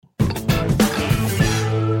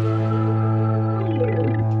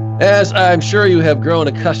As I'm sure you have grown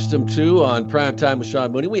accustomed to on Primetime with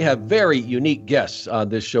Sean Mooney, we have very unique guests on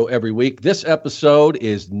this show every week. This episode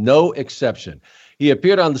is no exception. He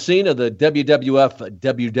appeared on the scene of the WWF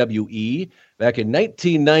WWE back in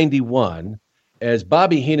 1991 as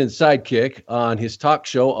Bobby Heenan's sidekick on his talk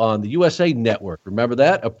show on the USA Network. Remember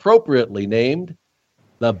that? Appropriately named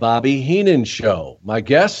The Bobby Heenan Show. My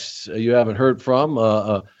guests you haven't heard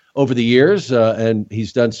from over the years, and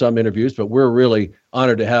he's done some interviews, but we're really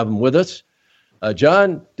honored to have him with us.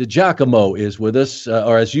 John Digiacomo is with us,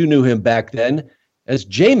 or as you knew him back then, as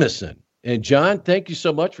Jameson. And John, thank you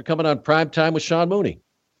so much for coming on Primetime with Sean Mooney.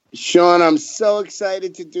 Sean, I'm so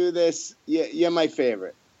excited to do this. You're my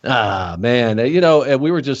favorite. Ah, man. And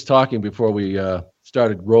we were just talking before we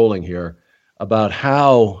started rolling here about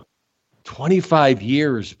how 25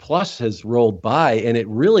 years plus has rolled by, and it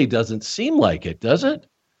really doesn't seem like it, does it?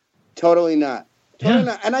 Totally not. Totally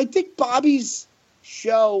not. And I think Bobby's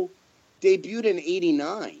show debuted in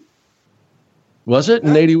 89. Was it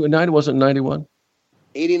in 89? Was it in 91?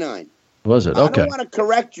 89. Was it? Okay. I don't want to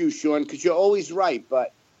correct you, Sean, because you're always right,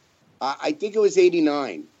 but I think it was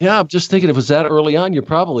 89. Yeah, I'm just thinking if it was that early on, you're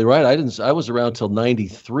probably right. I was around till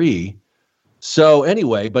 93. So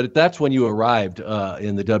anyway, but that's when you arrived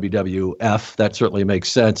in the WWF. That certainly makes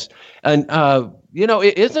sense. And,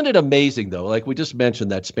 isn't it amazing, though? Like we just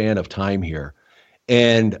mentioned that span of time here.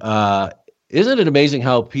 And isn't it amazing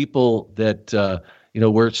how people that,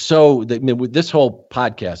 this whole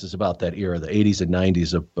podcast is about that era, the 80s and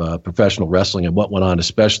 90s of professional wrestling and what went on,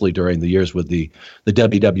 especially during the years with the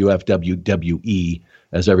WWF, WWE,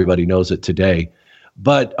 as everybody knows it today.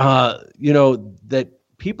 But, that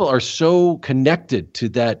people are so connected to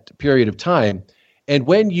that period of time. And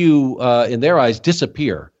when you, in their eyes,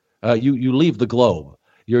 disappear, you leave the globe.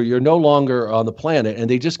 You're no longer on the planet,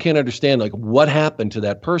 and they just can't understand like what happened to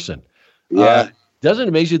that person. Yeah. Doesn't it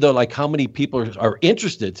amaze you though, like how many people are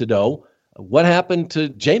interested to know what happened to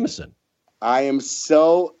Jameson? I am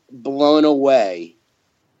so blown away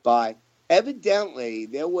by evidently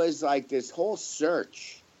there was like this whole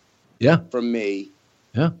search. Yeah. For me.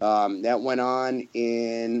 Yeah. That went on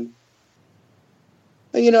in,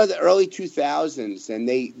 the early 2000s, and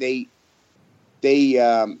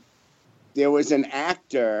there was an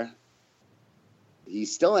actor.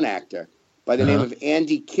 He's still an actor by the name of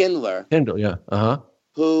Andy Kindler. Kindle, yeah.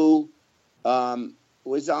 Who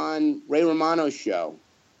was on Ray Romano's show.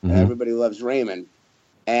 Mm-hmm. Everybody Loves Raymond,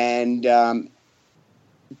 and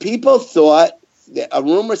people thought that a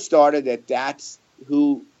rumor started that that's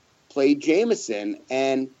who played Jameson,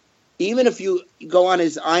 and even if you go on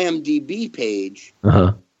his IMDb page,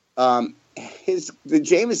 the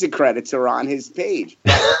Jameson credits are on his page.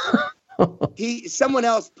 Someone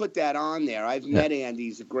else put that on there. I've met Andy;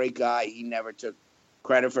 he's a great guy. He never took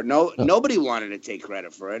credit for nobody wanted to take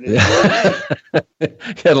credit for it. He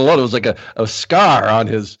had a lot. It was like a scar on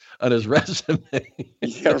his resume.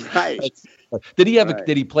 Yeah, right. Did he have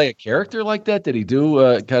did he play a character like that? Did he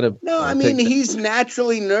do kind of? No, I mean he's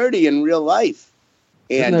naturally nerdy in real life,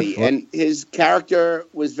 Andy, and his character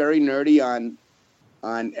was very nerdy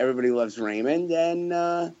on Everybody Loves Raymond,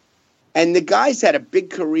 and the guy's had a big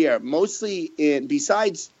career, mostly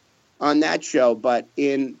besides on that show, but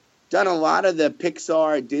done a lot of the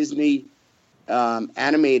Pixar, Disney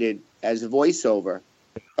animated as a voiceover,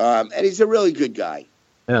 and he's a really good guy.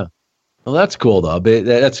 Yeah. Well, that's cool, though.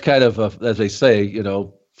 That's kind of, as they say,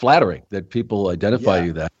 flattering that people identify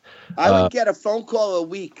you that. I would get a phone call a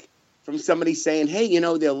week from somebody saying, hey,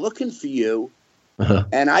 they're looking for you.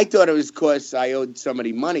 And I thought it was because I owed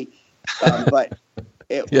somebody money. But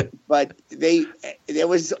there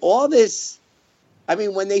was all this. I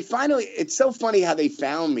mean, when they finally, it's so funny how they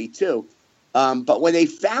found me, too. But when they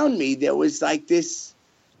found me, there was like this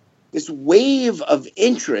wave of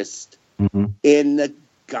interest in the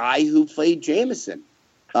guy who played Jameson.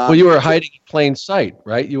 Well, you were hiding in plain sight,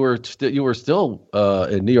 right? You were still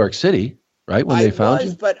in New York City, right? When they found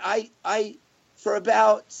you. But I for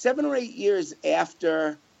about 7 or 8 years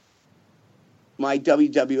after my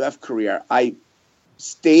WWF career, I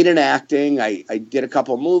stayed in acting. I did a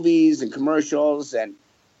couple of movies and commercials, and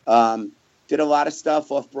did a lot of stuff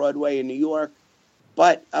off Broadway in New York.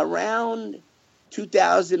 But around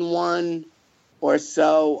 2001 or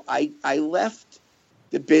so, I left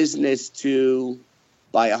the business to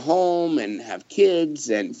buy a home and have kids,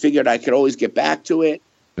 and figured I could always get back to it.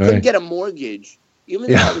 Couldn't get a mortgage.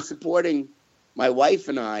 Even though I was supporting my wife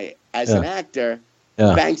and I as an actor,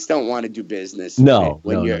 banks don't want to do business.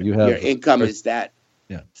 When your income is that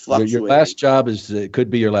fluctuating. Your last job could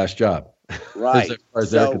be your last job. Right.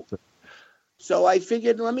 So I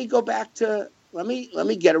figured, let me go back to let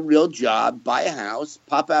me get a real job, buy a house,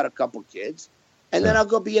 pop out a couple kids, and then I'll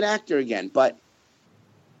go be an actor again. But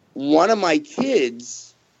one of my two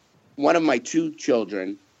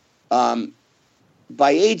children,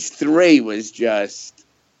 by age 3 was just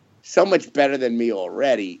so much better than me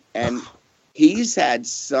already. And he's had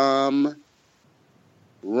some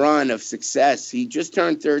run of success. He just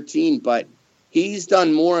turned 13, but he's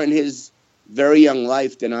done more in his very young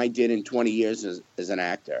life than I did in 20 years as an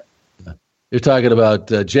actor. You're talking about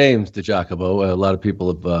James Digiacomo. A lot of people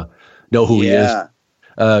have know who he is.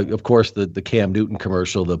 Of course, the Cam Newton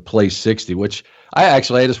commercial, the Place 60, which I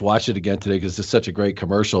just watched it again today because it's such a great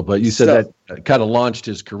commercial. But you said that kind of launched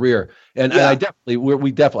his career, and I definitely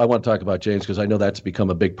I want to talk about James because I know that's become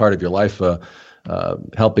a big part of your life,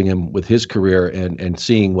 helping him with his career and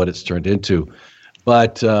seeing what it's turned into.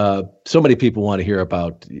 But so many people want to hear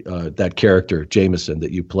about that character Jameson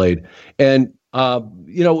that you played, and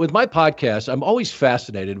with my podcast, I'm always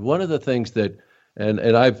fascinated. One of the things that, and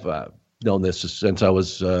I've known this since I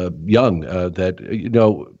was young, that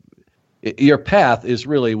your path is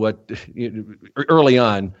really what early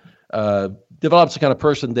on develops the kind of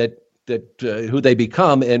person that who they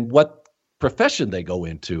become and what profession they go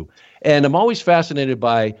into. And I'm always fascinated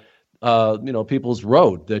by people's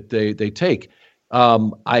road that they take.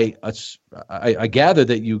 I gather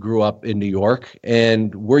that you grew up in New York,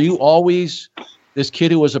 and were you always this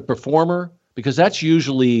kid who was a performer? Because that's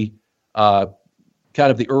usually kind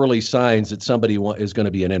of the early signs that somebody is going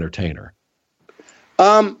to be an entertainer.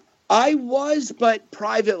 I was, but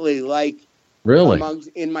privately, like really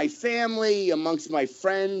in my family, amongst my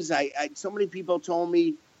friends. I so many people told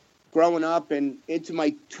me growing up and into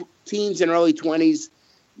my teens and early 20s,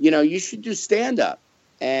 you should do stand-up.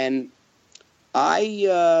 And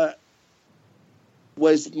I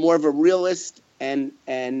was more of a realist and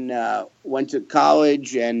went to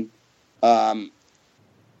college and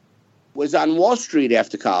was on Wall Street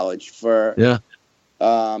after college for 8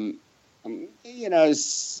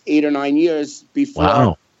 or 9 years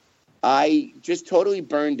before I just totally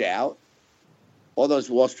burned out. All those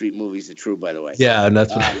Wall Street movies are true, by the way. Yeah, and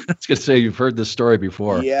that's what I was going to say. You've heard this story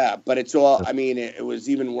before. Yeah, but it's all, it was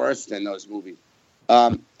even worse than those movies.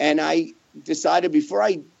 And I decided if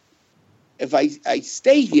I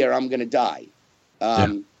stay here, I'm going to die.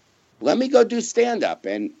 Let me go do stand-up.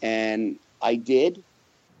 And I did.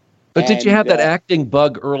 But did you have that acting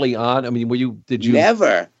bug early on? I mean, did you?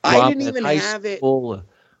 Never. I didn't even have it.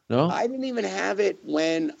 No? I didn't even have it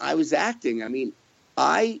when I was acting. I mean,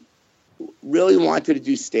 I really wanted to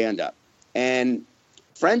do stand-up. And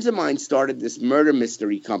friends of mine started this murder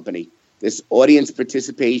mystery company, this audience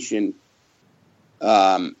participation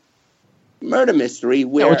murder mystery.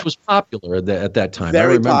 Which was popular at that time.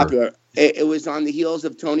 Very popular. It was on the heels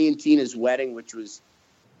of Tony and Tina's Wedding, which was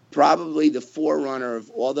probably the forerunner of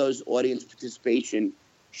all those audience participation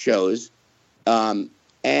shows.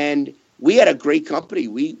 And we had a great company.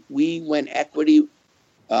 We went equity.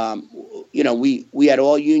 We had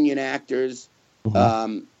all union actors.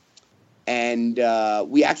 Mm-hmm. And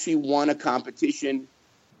we actually won a competition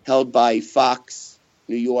held by Fox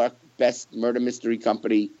New York, best murder mystery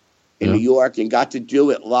company in New York, and got to do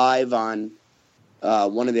it live on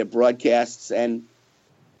one of their broadcasts. And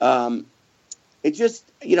it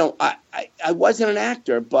just, I wasn't an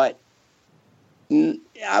actor, but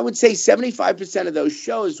I would say 75% of those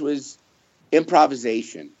shows was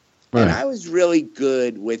improvisation. Right. And I was really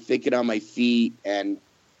good with thinking on my feet and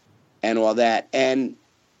all that. And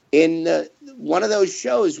in one of those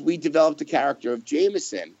shows, we developed the character of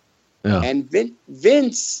Jameson. Yeah. And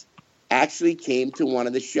Vince actually came to one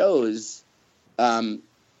of the shows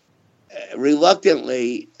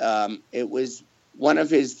reluctantly. It was one of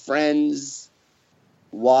his friends'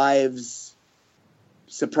 wives'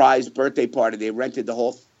 surprise birthday party. They rented the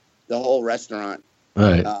whole restaurant.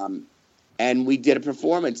 Right. And we did a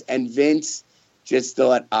performance, and Vince just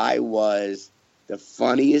thought I was the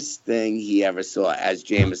funniest thing he ever saw as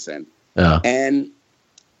Jameson. Yeah. And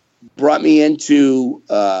brought me into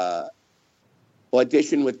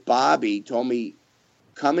audition with Bobby, told me,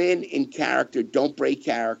 come in character, don't break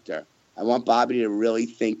character. I want Bobby to really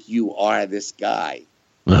think you are this guy.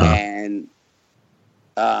 Uh-huh. And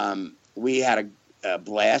we had a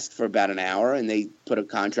blast for about an hour, and they put a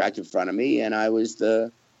contract in front of me, and I was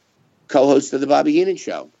the co-host of the Bobby Heenan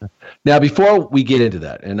Show. Now, before we get into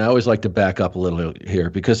that, and I always like to back up a little here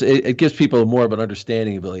because it gives people more of an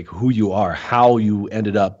understanding of like who you are, how you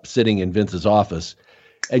ended up sitting in Vince's office.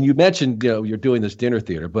 And you mentioned, you're doing this dinner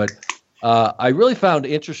theater, but I really found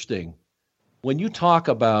interesting when you talk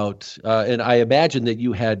about, and I imagine that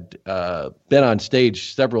you had been on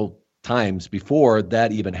stage several times before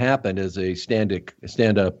that even happened as a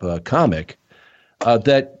stand-up comic.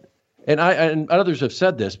 And others have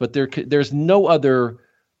said this, but there's no other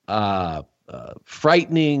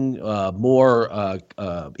frightening, more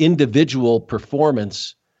individual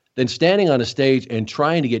performance than standing on a stage and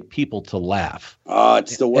trying to get people to laugh. Oh,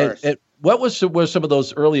 it's the worst. And what was some of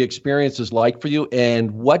those early experiences like for you,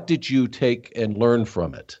 and what did you take and learn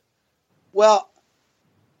from it? Well,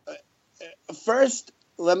 first,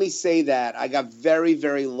 let me say that I got very,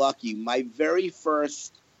 very lucky. My very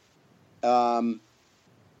first open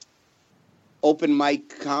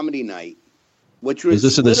mic comedy night, which was Is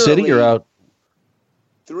this in the city or out?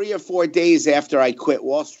 3 or 4 days after I quit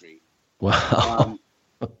Wall Street. Wow.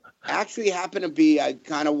 Actually happened to be, I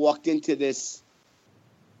kind of walked into this,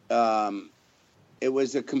 it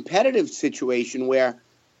was a competitive situation where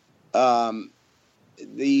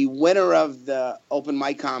the winner of the open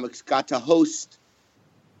mic comics got to host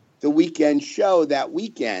the weekend show that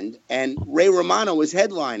weekend, and Ray Romano was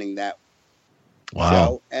headlining that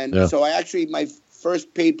show. And so my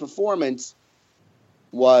first paid performance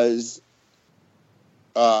was,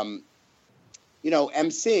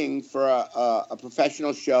 emceeing for a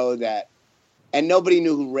professional show and nobody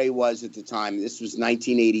knew who Ray was at the time. This was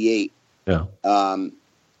 1988. Yeah.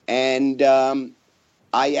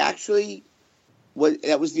 I actually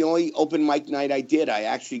that was the only open mic night I did. I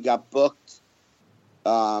actually got booked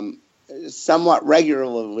somewhat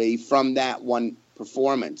regularly from that one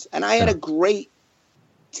performance. And I had a great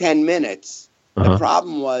 10 minutes. The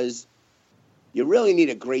problem was you really need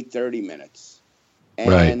a great 30 minutes.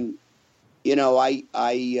 And,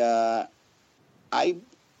 I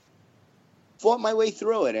fought my way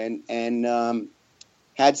through it and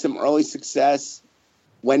had some early success.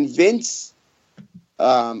 When Vince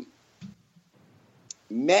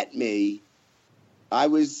met me, I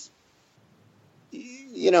was,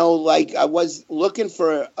 I was looking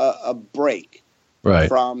for a break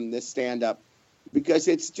from the stand-up because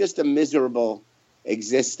it's just a miserable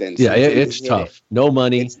existence. Yeah, it's tough. No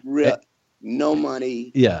money. It's real. No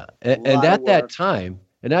money. Yeah, and at that time,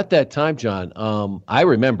 John, I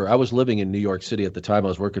remember I was living in New York City at the time. I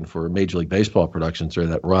was working for Major League Baseball Productions during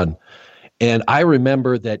that run, and I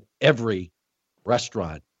remember that every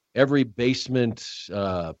restaurant, every basement,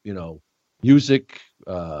 music,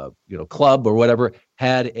 club or whatever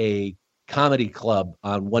had a comedy club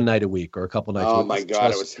on one night a week or a couple nights. Oh my God,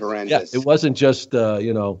 it was horrendous. Yeah, it wasn't just Catch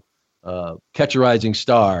a Rising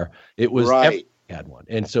Star. It was had one,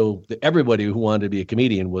 and so everybody who wanted to be a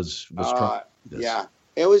comedian was trying this. Yeah,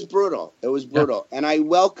 it was brutal. And I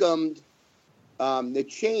welcomed the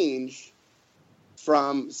change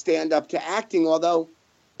from stand-up to acting, although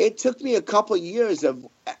it took me a couple of years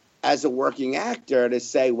as a working actor to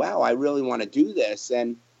say, wow, I really want to do this.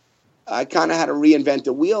 And I kind of had to reinvent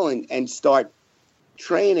the wheel and start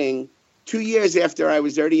training 2 years after I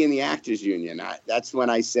was already in the Actors Union. That's when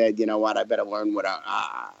I said, you know what, I better learn what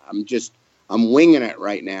I'm winging it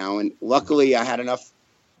right now. And luckily I had enough,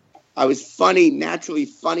 I was naturally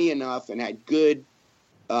funny enough and had good,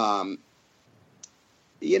 good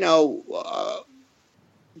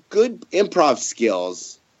improv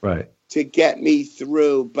skills to get me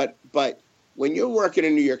through. But when you're working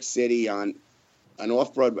in New York City on an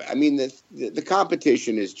off-Broadway, I mean, the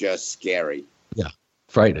competition is just scary. Yeah,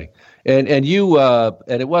 frightening. And you,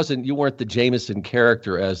 and it wasn't, you weren't the Jameson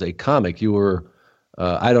character as a comic. You were,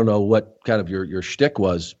 I don't know what kind of your shtick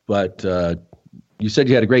was, but you said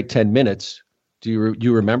you had a great 10 minutes. Do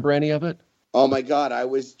you remember any of it? Oh my God, I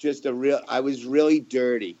was just I was really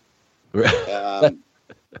dirty.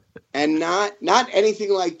 And not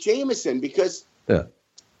anything like Jameson, because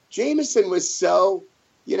Jameson was so,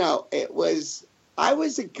 I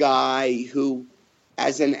was a guy who,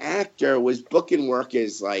 as an actor, was booking work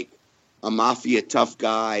as like a mafia tough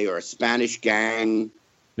guy or a Spanish gang.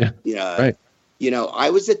 I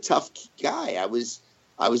was a tough guy. I was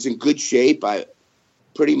in good shape.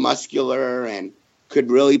 Pretty muscular and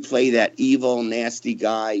could really play that evil, nasty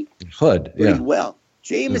guy pretty well.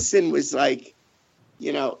 Jameson was like,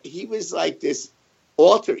 he was like this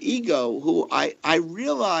alter ego who I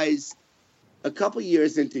realized a couple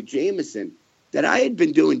years into Jameson that I had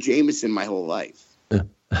been doing Jameson my whole life.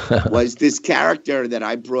 Was this character that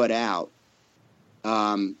I brought out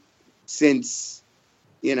since,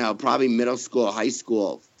 probably middle school, high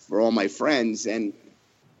school for all my friends, and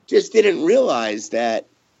just didn't realize that,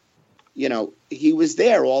 he was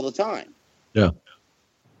there all the time. Yeah.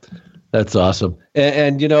 That's awesome.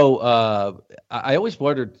 And I always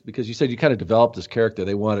wondered, because you said you kind of developed this character.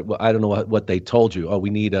 They wanted, well, I don't know what they told you. Oh, we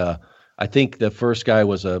need I think the first guy it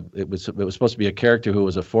was supposed to be a character who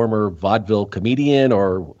was a former vaudeville comedian,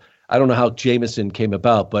 or I don't know how Jameson came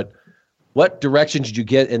about, but what direction did you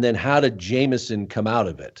get, and then how did Jameson come out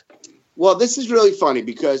of it? Well, this is really funny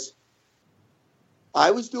because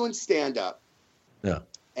I was doing stand-up,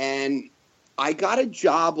 and I got a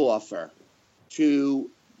job offer to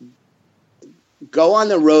go on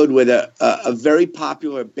the road with a very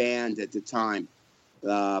popular band at the time,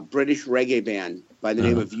 British reggae band by the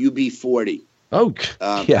name of UB40. Oh,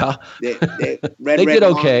 yeah. They They did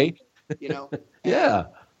okay. You know? Yeah.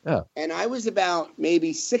 And I was about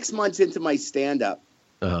maybe 6 months into my stand-up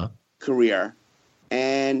career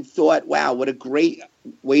and thought, wow, what a great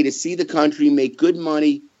way to see the country, make good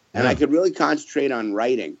money, and I could really concentrate on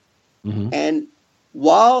writing. Mm-hmm. And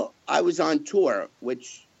while I was on tour,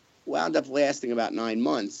 which wound up lasting about 9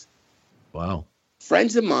 months, wow,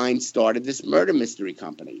 friends of mine started this murder mystery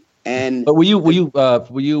company. And but were you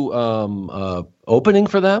opening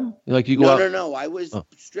for them? Like you go out? No. I was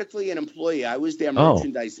strictly an employee. I was their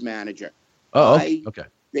merchandise manager. I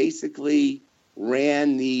basically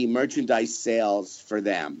ran the merchandise sales for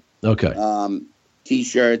them. Okay.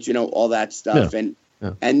 T-shirts, all that stuff. Yeah.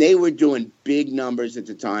 And they were doing big numbers at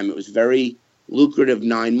the time. It was very lucrative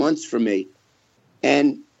 9 months for me.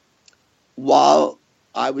 And while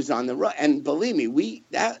I was on the road, and believe me,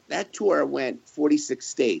 that tour went 46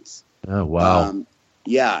 states. Oh, wow.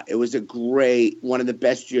 Yeah, it was one of the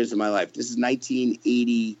best years of my life. This is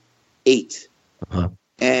 1988.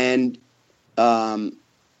 And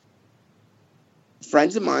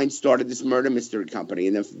friends of mine started this murder mystery company.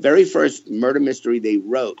 And the very first murder mystery they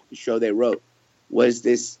wrote was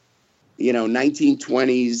this,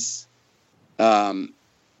 1920s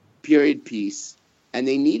period piece. And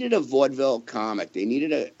they needed a vaudeville comic. They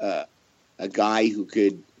needed a guy who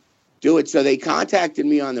could do it. So they contacted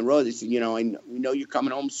me on the road. They said, we know you're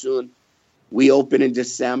coming home soon. We open in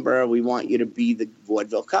December. We want you to be the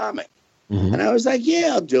vaudeville comic. Mm-hmm. And I was like,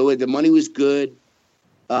 yeah, I'll do it. The money was good.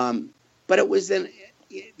 But there was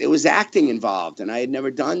acting involved, and I had never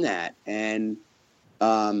done that. And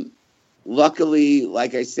luckily,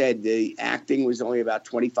 like I said, the acting was only about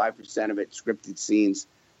 25% of it, scripted scenes.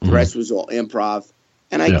 The rest was all improv.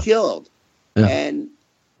 And I killed. Yeah.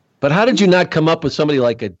 But how did you not come up with somebody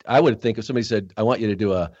I would think if somebody said, I want you to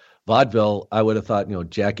do a vaudeville, I would have thought,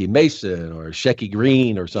 Jackie Mason or Shecky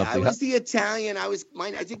Green or something. Yeah, I was the Italian. I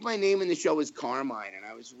think my name in the show was Carmine, and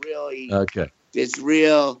I was really this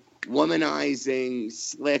real womanizing,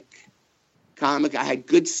 slick comic. I had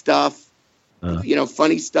good stuff,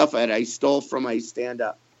 funny stuff that I stole from my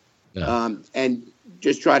stand-up, and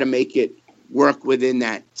just try to make it work within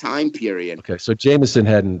that time period. Okay, so Jameson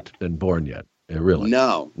hadn't been born yet, really?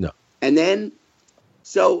 No. And then,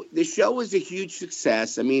 so the show was a huge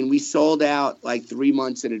success. I mean, we sold out like 3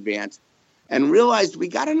 months in advance, and realized we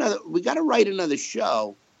got to write another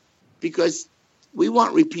show because we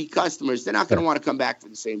want repeat customers. They're not going to want to come back for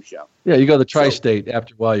the same show. Yeah, you go to the tri-state.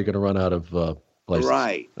 After a while, you're going to run out of places.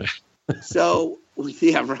 Right. So,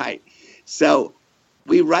 yeah, right. So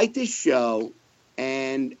we write this show,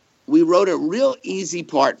 and we wrote a real easy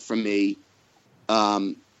part for me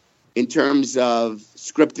in terms of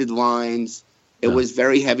scripted lines. It was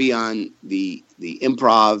very heavy on the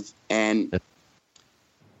improv, and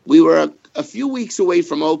we were a few weeks away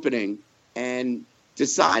from opening and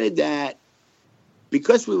decided that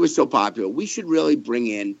because we were so popular, we should really bring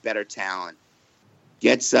in better talent,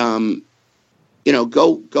 get some,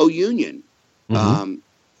 go union,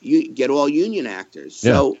 you get all union actors.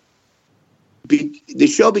 So the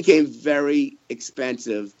show became very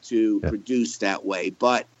expensive to produce that way,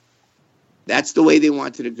 but that's the way they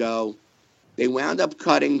wanted to go. They wound up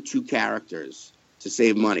cutting 2 characters to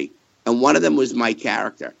save money, and one of them was my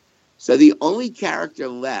character. So the only character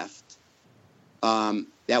left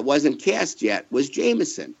that wasn't cast yet was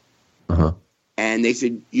Jameson. And they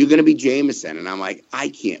said, you're going to be Jameson. And I'm like, I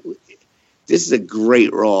can't. This is a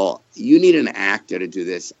great role. You need an actor to do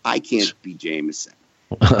this. I can't be Jameson.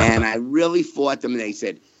 And I really fought them, and they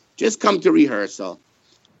said, just come to rehearsal.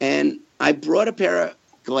 And I brought a pair of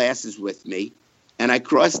glasses with me, and I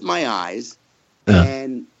crossed my eyes.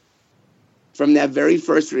 And from that very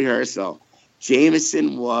first rehearsal,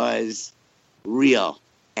 Jameson was real,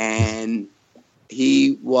 and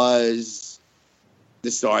he was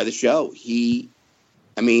the star of the show.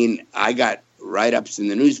 I got write-ups in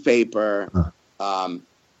the newspaper.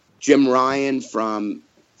 Jim Ryan from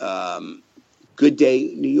Good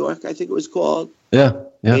Day New York, I think it was called.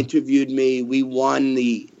 Interviewed me. We won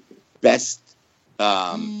the best.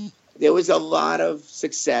 There was a lot of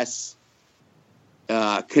success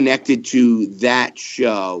connected to that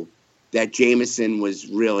show that Jameson was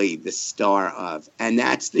really the star of. And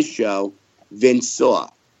that's the show Vince saw.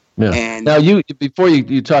 Yeah. And Now, before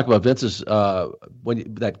you talk about Vince's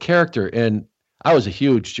that character, and I was a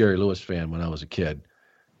huge Jerry Lewis fan when I was a kid,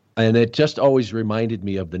 and it just always reminded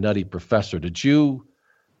me of the Nutty Professor. Did you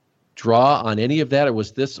draw on any of that, or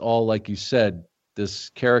was this all, like you said, this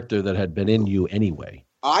character that had been in you anyway?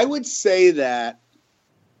 I would say that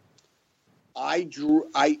I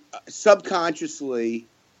subconsciously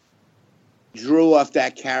drew off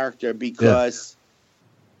that character because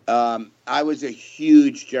I was a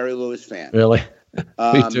huge Jerry Lewis fan. Really?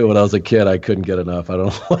 Me too. When I was a kid, I couldn't get enough. I don't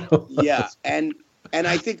know what it was. Yeah, and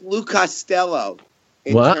I think Lou Costello,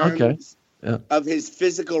 in terms of his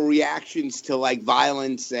physical reactions to like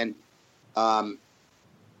violence, and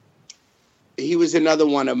he was another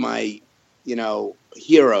one of my,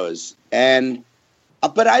 heroes. And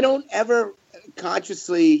but I don't ever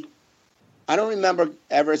consciously. I don't remember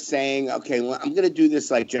ever saying, okay, well, I'm going to do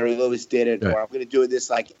this like Jerry Lewis did it, or I'm going to do this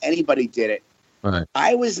like anybody did it. Right.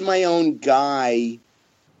 I was my own guy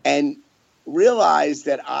and realized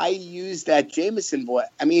that I used that Jameson voice.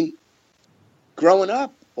 I mean, growing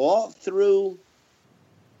up, all through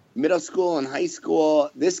middle school and high school,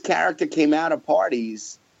 this character came out of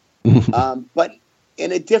parties, but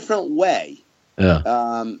in a different way.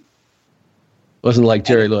 Yeah. Wasn't like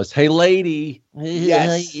Jerry Lewis. Hey, lady.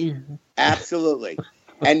 Yes, absolutely.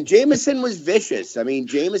 And Jameson was vicious. I mean,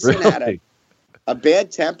 Jameson had a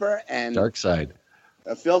bad temper and dark side,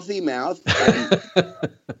 a filthy mouth.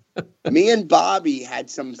 Me and Bobby had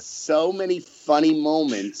so many funny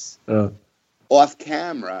moments off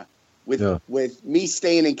camera with me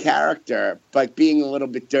staying in character, but being a little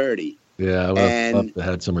bit dirty. Yeah, I would love to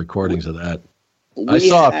have some recordings of that. I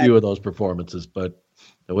saw a few of those performances, but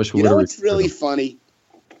I wish we would have. It's really funny.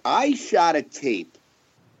 I shot a tape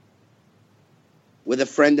with a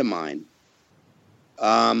friend of mine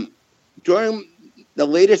during the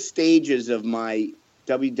later stages of my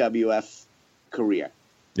WWF career.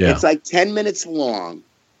 Yeah. It's like 10 minutes long,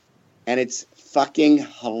 and it's fucking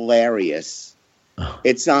hilarious. Oh.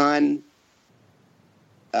 It's on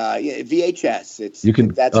VHS.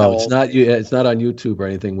 It's not on YouTube or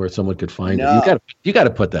anything where someone could find it. You got to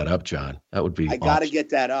put that up, John. That would be. I got to get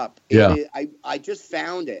that up. Yeah. I just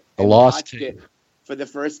found it. I watched it for the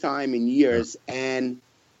first time in years, and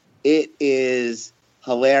it is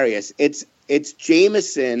hilarious. It's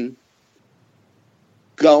Jameson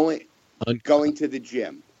going to the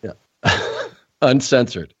gym. Yeah.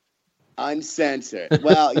 Uncensored.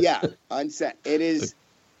 Well, yeah, uncensored. It is,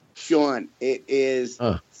 Sean. It is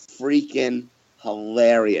freaking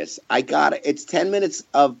hilarious. It's 10 minutes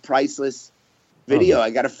of priceless video.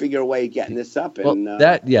 I got to figure a way of getting this up. And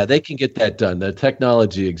they can get that done. The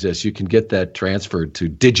technology exists. You can get that transferred to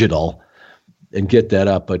digital and get that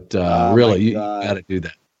up. But really, you got to do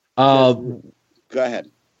that. Go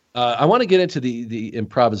ahead. I want to get into the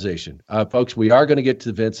improvisation, folks. We are going to get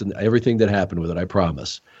to Vince and everything that happened with it. I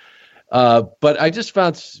promise. But I just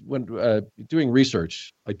found when doing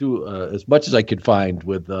research, I do as much as I could find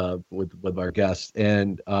with our guests,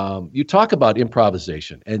 and you talk about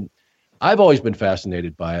improvisation, and I've always been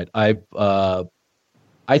fascinated by it.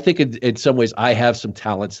 I think in some ways I have some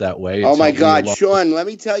talents that way. Oh my God, Sean! Let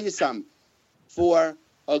me tell you something. For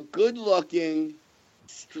a good-looking,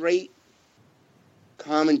 straight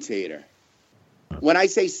commentator. When I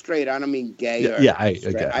say straight, I don't mean gay or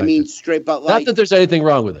I mean straight, but like, not that there's anything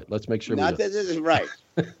wrong with it. Let's make sure. Not that this is right,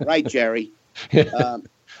 right, Jerry.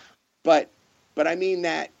 But I mean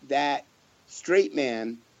that straight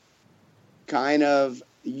man kind of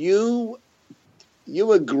you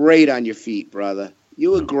were great on your feet, brother.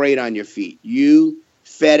 You were great on your feet. You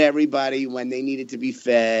fed everybody when they needed to be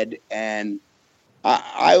fed, and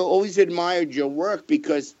I always admired your work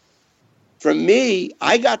because. For me,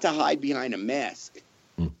 I got to hide behind a mask.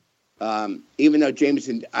 Even though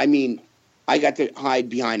Jameson, I got to hide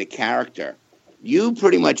behind a character. You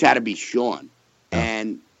pretty much had to be Sean.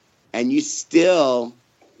 And you still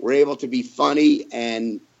were able to be funny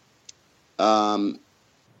and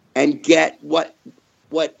get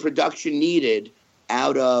what production needed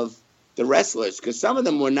out of the wrestlers. Because some of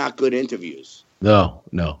them were not good interviews. No,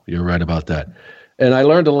 you're right about that. And I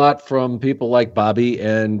learned a lot from people like Bobby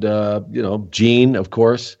and, Gene, of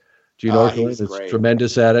course. Gene Okerlund is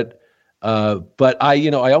tremendous at it. But I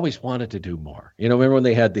always wanted to do more. Remember when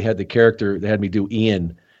they had the character, they had me do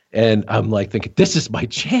Ian, and I'm like thinking, this is my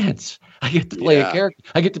chance. I get to play a character.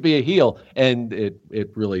 I get to be a heel. And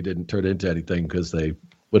it really didn't turn into anything because they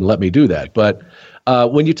wouldn't let me do that. But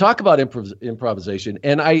when you talk about improvisation,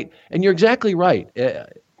 and you're exactly right.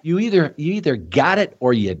 You either got it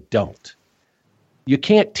or you don't. You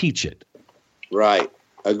can't teach it. Right.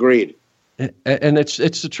 Agreed. And it's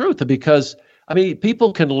the truth, because I mean,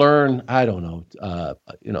 people can learn. I don't know.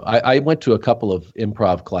 I went to a couple of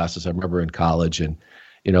improv classes. I remember in college, and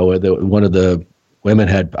one of the women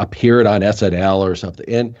had appeared on SNL or something,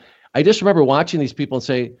 and I just remember watching these people and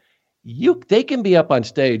say, they can be up on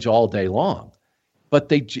stage all day long, but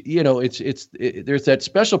there's that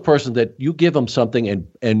special person that you give them something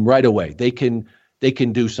and right away they can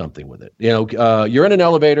do something with it. You're in an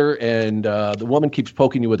elevator and the woman keeps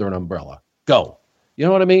poking you with her umbrella. Go. You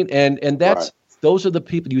know what I mean? And that's right. Those are the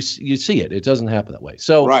people you see it. It doesn't happen that way.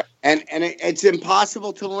 So right, and it's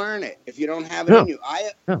impossible to learn it if you don't have it in you.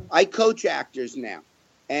 I coach actors now,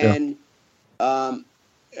 and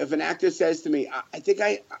if an actor says to me, "I think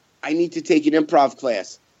I need to take an improv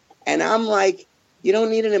class," and I'm like, "You don't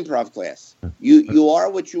need an improv class. You are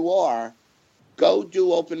what you are. Go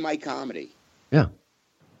do open mic comedy." Yeah,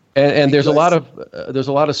 and there's a lot of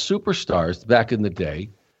superstars back in the day.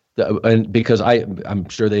 And because I'm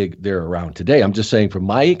sure they're around today. I'm just saying from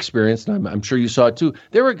my experience, and I'm sure you saw it too.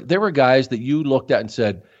 There were guys that you looked at and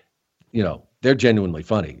said, they're genuinely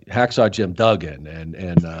funny. Hacksaw Jim Duggan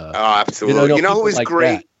and oh, absolutely. You know who was like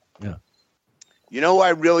great? That. Yeah. You know who I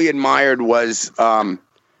really admired was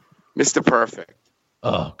Mr. Perfect.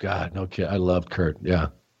 Oh God, no kid. I loved Kurt. Yeah.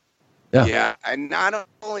 Yeah, and not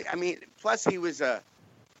only, I mean, plus he was a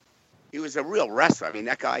real wrestler. I mean,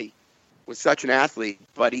 that guy was such an athlete,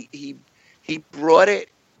 but he brought it.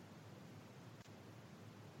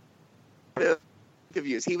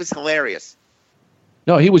 Interviews. He was hilarious.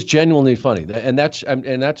 No, he was genuinely funny, and that's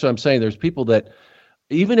what I'm saying. There's people that,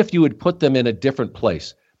 even if you would put them in a different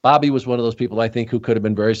place, Bobby was one of those people I think who could have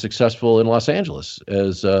been very successful in Los Angeles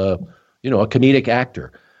as a comedic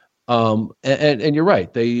actor. And you're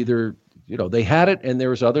right. They either they had it, and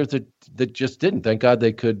there was others that just didn't. Thank God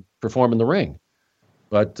they could perform in the ring.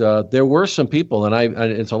 But there were some people, and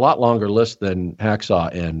it's a lot longer list than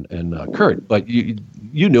Hacksaw and Kurt. But you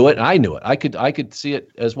knew it, and I knew it. I could see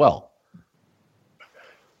it as well.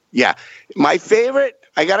 Yeah, my favorite.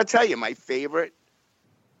 I got to tell you, my favorite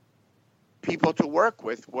people to work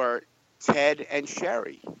with were Ted and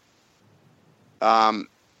Sherry. Ted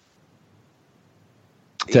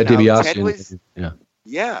DiBiase.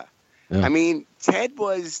 Yeah. I mean, Ted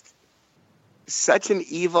was such an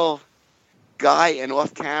evil guy, and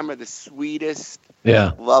off camera, the sweetest,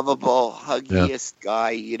 lovable, huggiest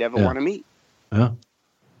guy you'd ever want to meet. Yeah.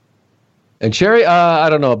 And Sherry, I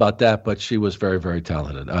don't know about that, but she was very, very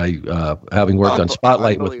talented. Having worked on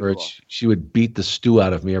Spotlight with her, she would beat the stew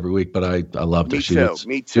out of me every week, but I loved her.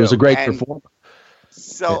 Me too. She was a great performer.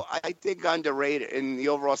 So I think underrated in the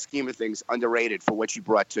overall scheme of things, underrated for what she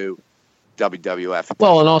brought to WWF.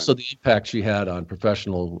 Well, and also the impact she had on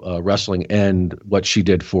professional wrestling and what she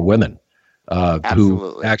did for women.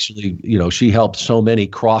 Who actually, she helped so many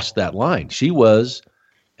cross that line. She was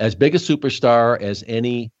as big a superstar as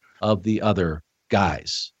any of the other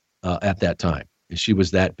guys at that time. She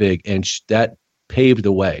was that big, and that paved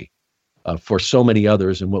the way for so many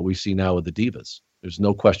others in what we see now with the divas. There's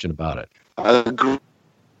no question about it. It's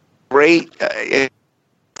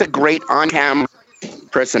a great on-camera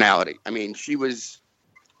personality. I mean, she was,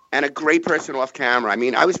 and a great person off camera. I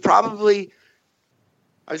mean, I was probably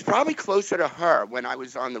closer to her when I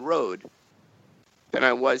was on the road than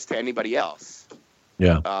I was to anybody else.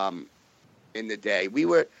 Yeah. In the day,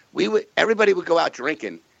 everybody would go out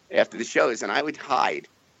drinking after the shows, and I would hide,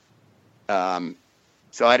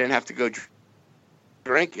 so I didn't have to go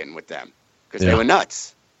drinking with them because they were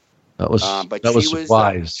nuts. That was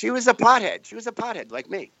wise. She was a pothead. She was a pothead like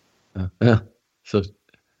me. Yeah. So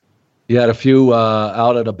you had a few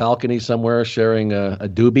out at a balcony somewhere sharing a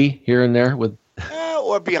doobie here and there with.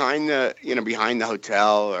 Or behind the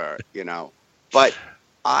hotel, or but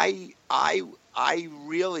I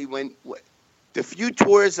really went. The few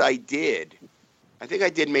tours I did, I think I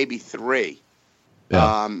did maybe 3.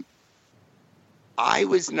 Yeah. I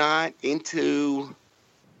was not into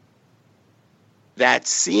that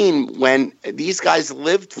scene when these guys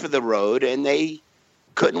lived for the road, and they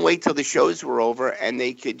couldn't wait till the shows were over, and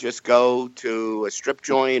they could just go to a strip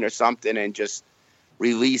joint or something and just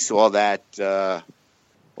release all that.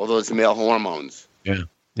 All those male hormones, all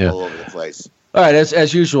over the place. All right,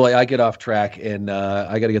 as usual, I get off track, and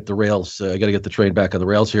I got to get the rails. I got to get the train back on the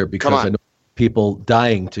rails here because I know people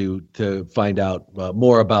dying to find out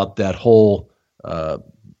more about that whole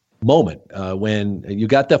moment when you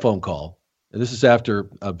got that phone call. And this is after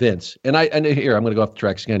Vince, and here I'm going to go off the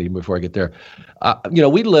tracks again even before I get there.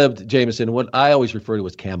 We lived, Jameson, what I always refer to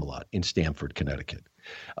as Camelot in Stamford, Connecticut.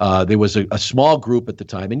 There was a small group at the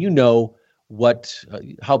time, and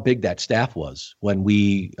how big that staff was when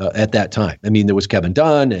we at that time. I mean, there was Kevin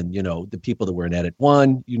Dunn and the people that were in Edit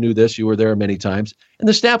One. You knew this. You were there many times, and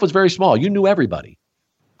the staff was very small. You knew everybody,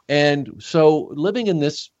 and so living in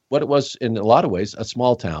this, what it was in a lot of ways, a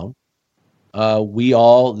small town.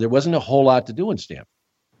 There wasn't a whole lot to do in Stanford,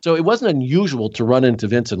 so it wasn't unusual to run into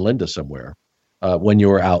Vince and Linda somewhere when you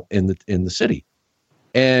were out in the city,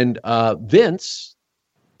 and Vince.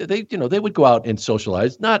 They would go out and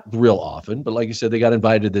socialize, not real often, but like you said, they got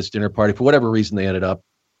invited to this dinner party for whatever reason. They ended up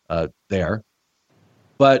there.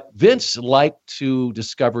 But Vince liked to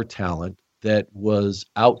discover talent that was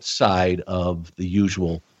outside of the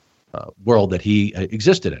usual world that he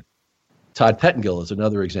existed in. Todd Pettengill is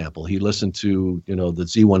another example. He listened to the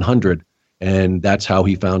Z100, and that's how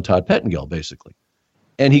he found Todd Pettengill, basically.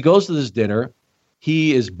 And he goes to this dinner.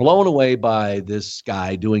 He is blown away by this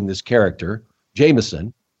guy doing this character,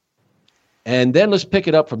 Jameson. And then let's pick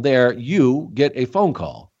it up from there. You get a phone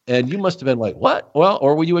call, and you must have been like, what? Well,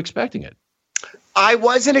 or were you expecting it? I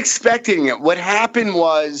wasn't expecting it. What happened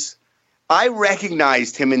was I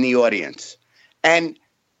recognized him in the audience. And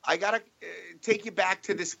I got to take you back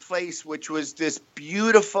to this place, which was this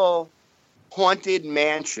beautiful haunted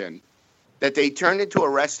mansion that they turned into a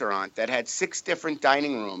restaurant that had 6 different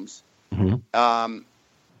dining rooms.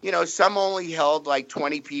 Mm-hmm. Some only held like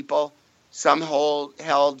 20 people. Some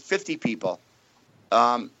held 50 people.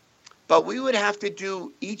 But we would have to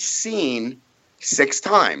do each scene 6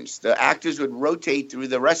 times. The actors would rotate through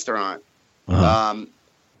the restaurant. Uh-huh.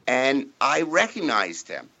 And I recognized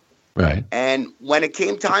him. Right. And when it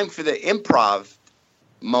came time for the improv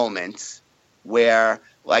moments where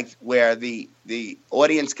the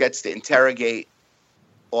audience gets to interrogate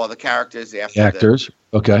all the characters after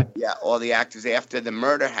okay. Yeah, all the actors after the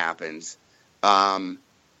murder happens.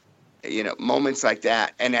 Moments like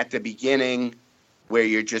that. And at the beginning where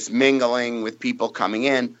you're just mingling with people coming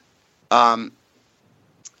in, I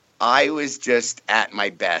was just at my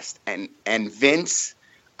best. And Vince,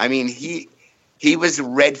 I mean, he was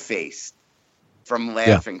red-faced from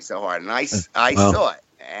laughing so hard. And I saw it.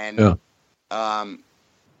 And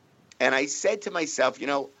and I said to myself,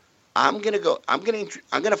 I'm going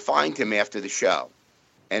to find him after the show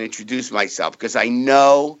and introduce myself because I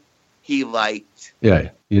know he liked you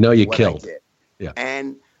killed. Yeah.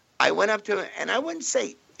 And I went up to him, and I wouldn't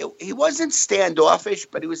say he wasn't standoffish,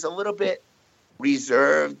 but he was a little bit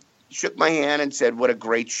reserved. He shook my hand and said, "What a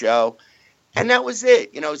great show." And that was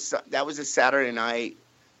it. That was a Saturday night.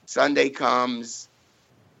 Sunday comes,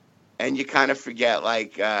 and you kind of forget,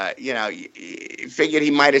 you figured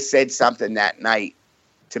he might have said something that night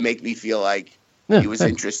to make me feel like he was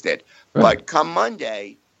interested. Right. But come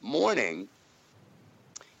Monday morning,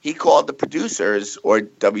 he called the producers, or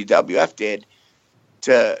WWF did,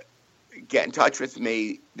 to get in touch with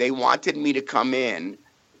me. They wanted me to come in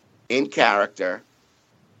character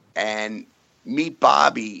and meet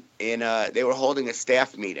Bobby they were holding a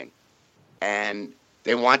staff meeting. And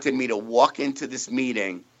they wanted me to walk into this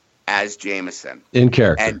meeting as Jameson. In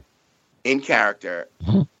character.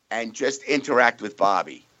 Mm-hmm. And just interact with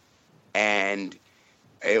Bobby. And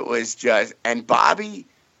it was just, and Bobby,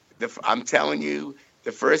 I'm telling you,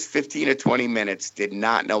 the first 15 or 20 minutes did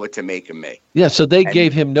not know what to make of me. Yeah, so they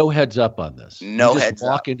gave him no heads up on this. No heads up.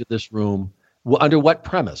 Just walk into this room. Under what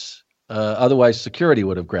premise? Otherwise, security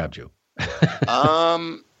would have grabbed you.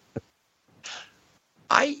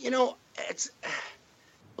 It's a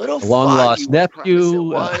little long-lost nephew.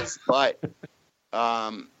 It was, but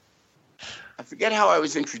I forget how I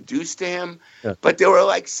was introduced to him. Yeah. But there were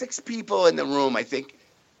like 6 people in the room. I think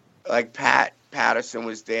like Pat Patterson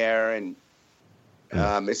was there, and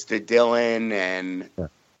Mr. Dillon, and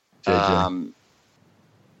I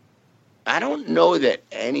don't know that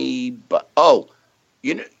any, but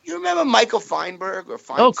you remember Michael Feinberg or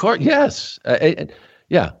Feinstein? Oh, of course, yes.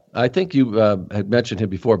 Yeah, I think you had mentioned him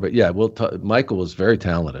before, but yeah, Michael was very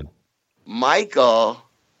talented. Michael,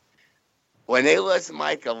 when they lost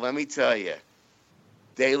Michael, let me tell you,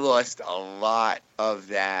 they lost a lot of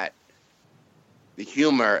the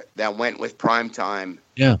humor that went with Primetime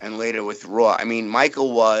and later with Raw. I mean,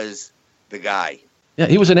 Michael was the guy. Yeah,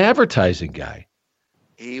 he was an advertising guy.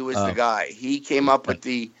 He was the guy. He came up with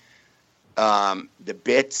the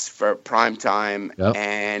bits for Primetime,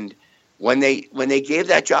 and when they gave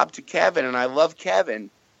that job to Kevin, and I love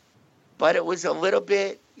Kevin, but it was a little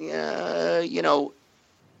bit,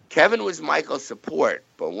 Kevin was Michael's support,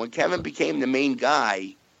 but when Kevin became the main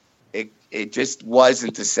guy, it just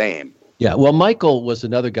wasn't the same. Yeah, well, Michael was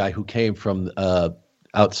another guy who came from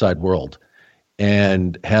outside world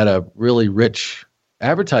and had a really rich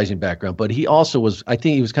advertising background, but he also was, I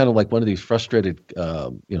think he was kind of like one of these frustrated,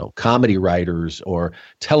 comedy writers or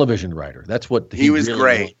television writer. That's what he was really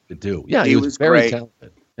great wanted to do. Yeah, he he was very great.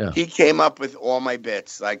 talented. Yeah. He came up with all my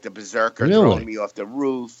bits, like the berserker Really? throwing me off the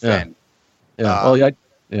roof. Yeah. And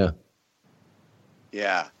Yeah.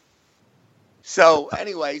 yeah. So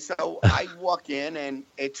anyway, so I walk in, and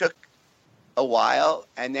it took a while,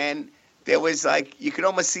 and then there was like, you could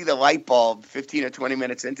almost see the light bulb 15 or 20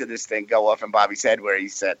 minutes into this thing go off in Bobby's head, where he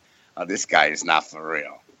said, "Oh, this guy is not for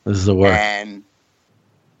real." This is the work. And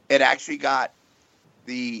it actually got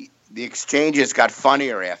the exchanges got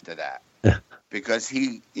funnier after that, because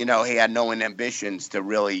he had no ambitions to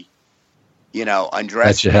really, undress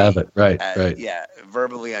Let you me. have it. Right. Right. Yeah,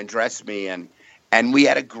 verbally undress me, and we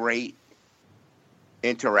had a great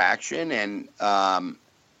interaction, and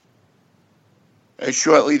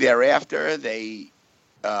shortly thereafter, they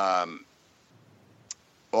offered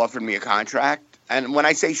me a contract. And when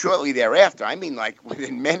I say shortly thereafter, I mean like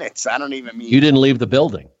within minutes. I don't even mean... You didn't leave the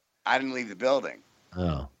building. I didn't leave the building.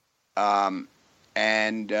 Oh.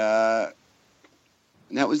 And that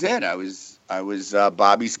was it. I was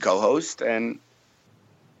Bobby's co-host, and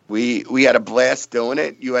we had a blast doing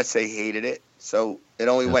it. USA hated it, so it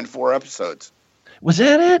only went 4 episodes. Was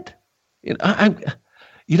that it?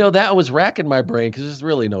 That was racking my brain, because there's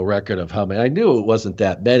really no record of how many. I knew it wasn't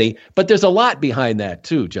that many, but there's a lot behind that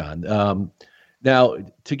too, John. Now,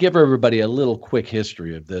 to give everybody a little quick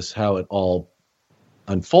history of this, how it all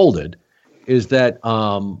unfolded, is that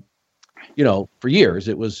for years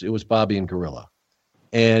it was Bobby and Gorilla,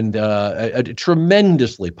 and a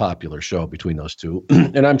tremendously popular show between those two.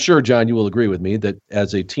 And I'm sure, John, you will agree with me that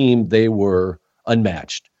as a team they were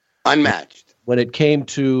unmatched. When it came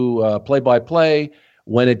to play-by-play,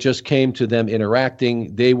 when it just came to them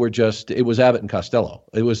interacting, it was Abbott and Costello.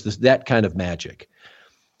 It was that kind of magic.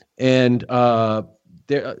 And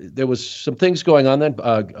there was some things going on then.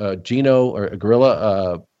 Gino, or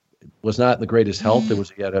Gorilla, was not in the greatest health.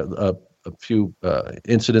 He had a few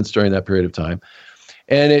incidents during that period of time.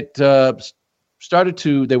 And it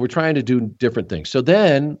they were trying to do different things. So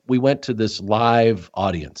then we went to this live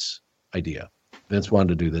audience idea. Vince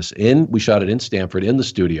wanted to do this. We shot it in Stanford, in the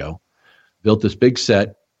studio, built this big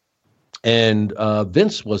set. And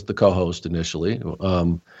Vince was the co-host initially,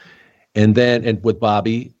 and with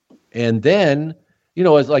Bobby. And then,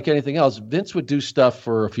 as like anything else, Vince would do stuff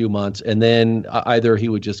for a few months, and then either he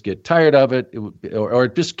would just get tired of it, or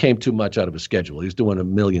it just came too much out of his schedule. He was doing a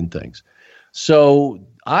million things. So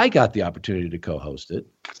I got the opportunity to co-host it,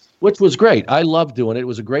 which was great. I loved doing it. It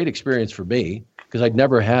was a great experience for me, because I'd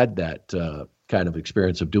never had that kind of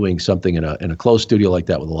experience of doing something in a closed studio like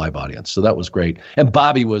that with a live audience. So that was great. And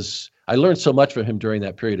Bobby I learned so much from him during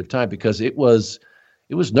that period of time, because it was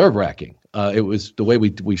nerve-wracking. It was the way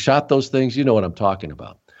we shot those things. You know what I'm talking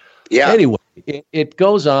about. Yeah. Anyway, it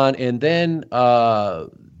goes on, and then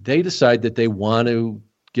they decide that they want to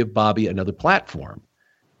give Bobby another platform.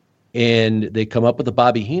 And they come up with the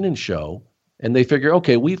Bobby Heenan Show, and they figure,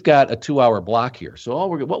 okay, we've got a 2-hour block here. So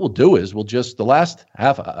what we'll do is the last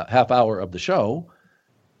half hour of the show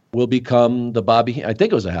will become the Bobby. I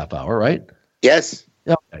think it was a half hour, right? Yes.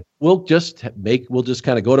 Okay. We'll just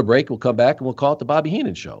kind of go to break. We'll come back and we'll call it the Bobby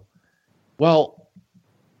Heenan Show. Well,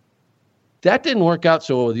 that didn't work out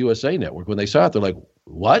so well with USA Network. When they saw it, they're like,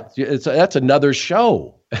 what? That's another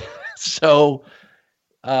show. So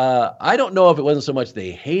I don't know if it wasn't so much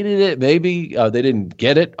they hated it. Maybe they didn't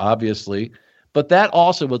get it, obviously. But that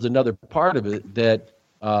also was another part of it that,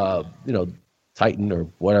 Titan, or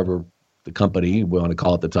whatever the company we want to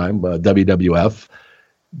call it at the time, WWF,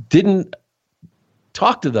 didn't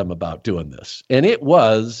talk to them about doing this. And it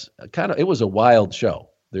was a wild show.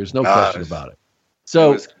 There's no question about it.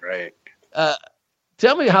 So it was great.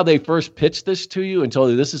 Tell me how they first pitched this to you and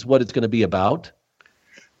told you this is what it's going to be about.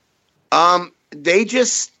 They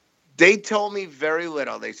told me very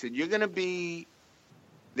little. They said, you're going to be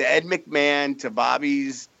the Ed McMahon to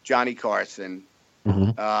Bobby's Johnny Carson.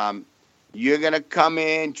 Mm-hmm. You're going to come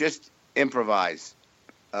in, just improvise.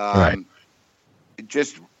 Right.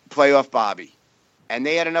 Just play off Bobby. And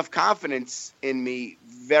they had enough confidence in me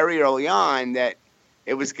very early on that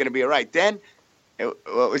it was going to be all right. Then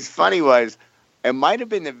what was funny was, it might have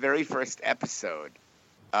been the very first episode.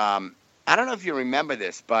 I don't know if you remember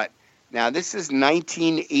this, but now this is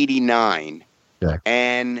 1989. Yeah.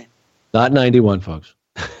 And not 91, folks.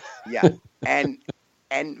 Yeah.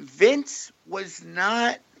 And Vince was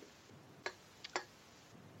not,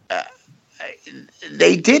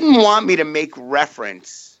 they didn't want me to make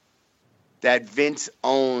reference that Vince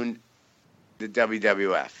owned the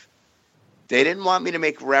WWF. They didn't want me to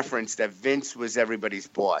make reference that Vince was everybody's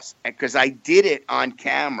boss, because I did it on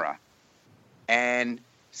camera. And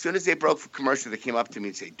as soon as they broke for commercial, they came up to me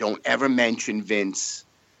and said, "Don't ever mention Vince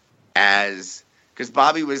as," because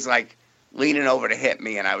Bobby was like leaning over to hit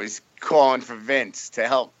me, and I was calling for Vince to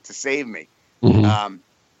help to save me. Mm-hmm.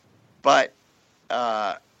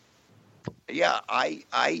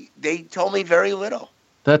 They told me very little.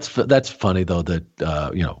 That's funny though that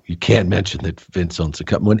you can't mention that Vince owns the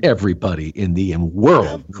company when everybody in the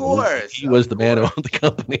world, of course, he was the man who owned the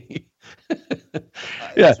company.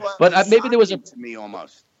 Yeah, but maybe there was to me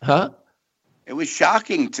almost. Huh? It was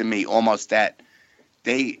shocking to me almost that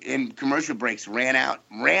they in commercial breaks ran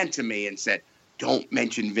to me and said, "Don't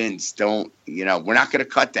mention Vince. Don't, we're not going to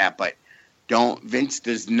cut that, but don't. Vince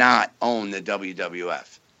does not own the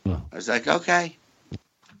WWF." I was like, okay,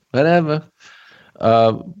 whatever.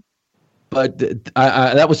 But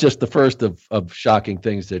that was just the first of shocking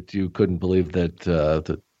things that you couldn't believe that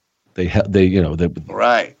they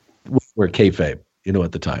right were kayfabe,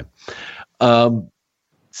 at the time.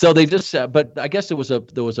 So they just, but I guess there was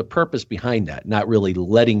a purpose behind that, not really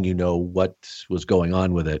letting you know what was going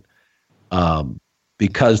on with it,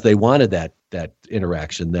 because they wanted that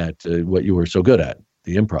interaction, that what you were so good at,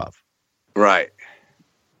 the improv. Right.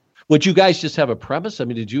 Would you guys just have a premise? I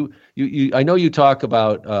mean, did you I know you talk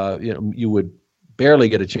about, you would barely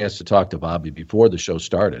get a chance to talk to Bobby before the show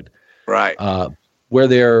started. Right. Were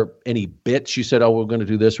there any bits you said, "Oh, we're going to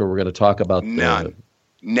do this," or "We're going to talk about"? None.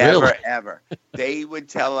 Never, really? Ever. They would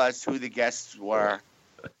tell us who the guests were.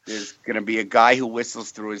 There's going to be a guy who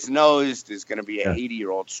whistles through his nose. There's going to be an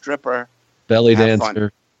 80-year-old stripper. Belly dancer.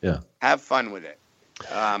 Fun. Yeah. Have fun with it.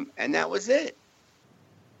 And that was it.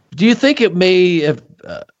 Do you think it may have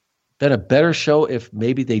been a better show if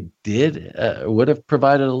maybe they would have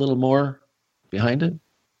provided a little more behind it?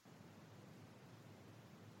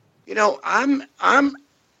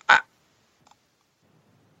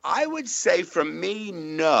 I would say for me,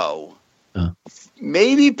 no.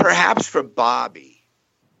 Maybe perhaps for Bobby.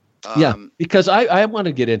 Yeah, because I want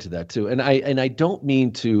to get into that too, and I don't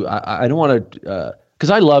mean to. I don't want to, because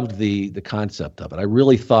I loved the concept of it. I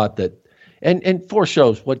really thought that, and 4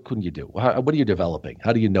 shows. What couldn't you do? What are you developing?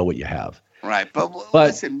 How do you know what you have? Right, but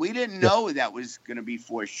listen, we didn't know that was going to be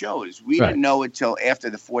 4 shows. We didn't know until after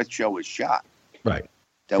the 4th show was shot. Right.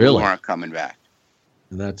 That we weren't coming back.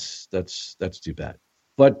 And that's too bad.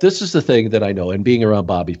 But this is the thing that I know, and being around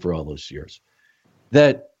Bobby for all those years,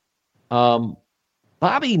 that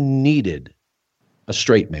Bobby needed a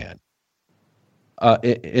straight man,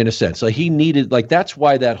 in a sense. Like he needed, that's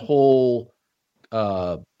why that whole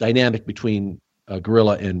dynamic between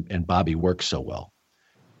Gorilla and Bobby works so well.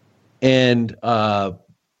 And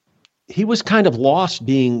he was kind of lost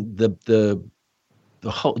being the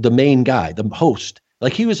main guy, the host.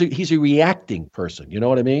 Like he's a reacting person. You know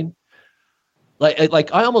what I mean?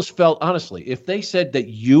 Like I almost felt, honestly, if they said that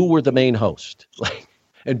you were the main host,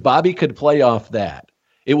 and Bobby could play off that,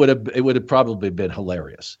 it would have probably been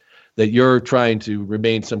hilarious. That you're trying to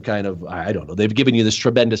remain some kind of, I don't know, they've given you this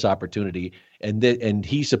tremendous opportunity, and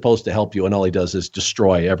he's supposed to help you, and all he does is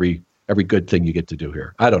destroy every good thing you get to do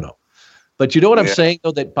here. I don't know. But you know what I'm saying,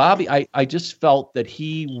 though, that Bobby, I just felt that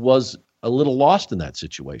he was a little lost in that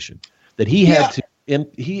situation, that he had to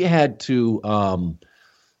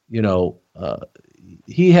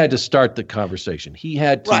he had to start the conversation. He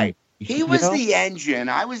had to. Right. He was the engine.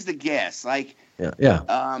 I was the gas. One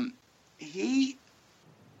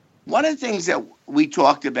of the things that we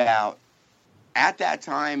talked about at that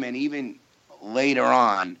time and even later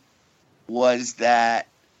on was that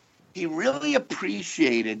he really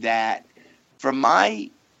appreciated that for my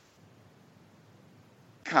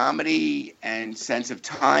comedy and sense of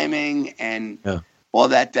timing and all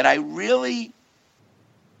that I really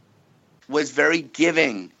was very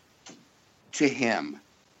giving to him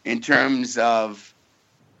in terms of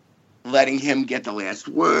letting him get the last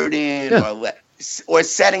word in or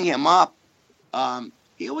setting him up.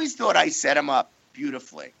 He always thought I set him up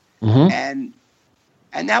beautifully. Mm-hmm.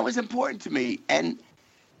 And that was important to me. And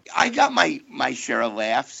I got my share of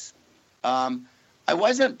laughs. I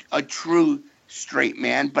wasn't a true straight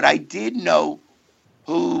man, but I did know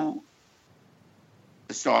who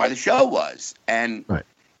the star of the show was. And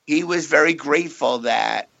he was very grateful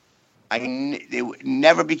that they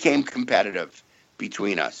never became competitive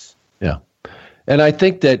between us. Yeah. And I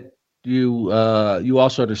think that you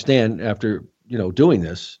also understand after, doing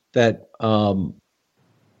this, that not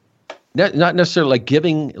necessarily like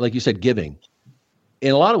giving, like you said, giving.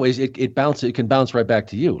 In a lot of ways, it can bounce right back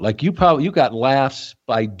to you. Like you got laughs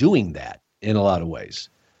by doing that in a lot of ways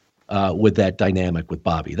with that dynamic with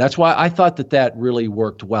Bobby. That's why I thought that really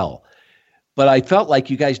worked well. but I felt like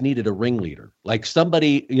you guys needed a ringleader, like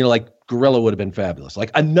somebody, like Gorilla would have been fabulous.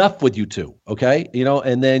 Like enough with you two, okay?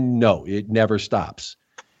 And then no, it never stops.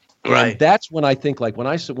 Right. And that's when I think, like when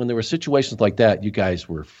there were situations like that, you guys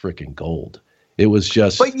were freaking gold. It was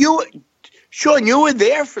just. But Sean, you were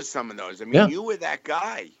there for some of those. I mean, Yeah. You were that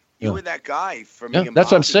guy. You were that guy for me. Yeah, And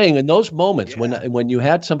that's Bobby. what I'm saying. In those moments when you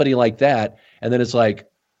had somebody like that, and then it's like,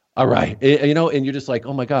 all right, and you're just like,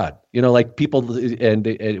 oh my God, like people, and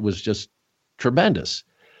it was just tremendous.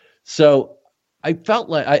 So I felt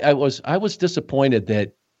like I was disappointed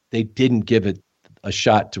that they didn't give it a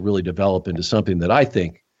shot to really develop into something that I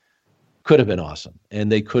think could have been awesome,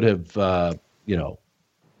 and they could have,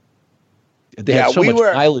 they had so much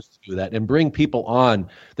mileage to do that and bring people on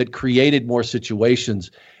that created more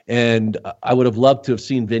situations. And I would have loved to have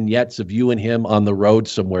seen vignettes of you and him on the road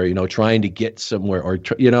somewhere, trying to get somewhere, or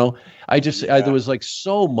there was like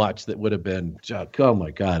so much that would have been, oh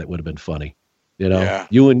my God, it would have been funny. You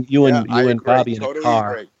and Bobby in a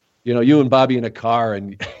car. Agree. You and Bobby in a car,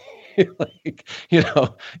 and like,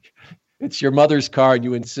 it's your mother's car, and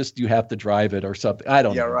you insist you have to drive it or something. I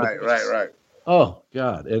don't know. Right. Oh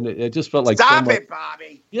God, and it just felt like stop it,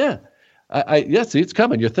 Bobby. Yeah, see, it's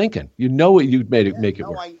coming. You're thinking. What you'd make it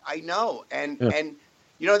work. I know, and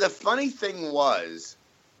the funny thing was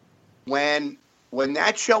when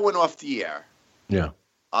that show went off the air. Yeah,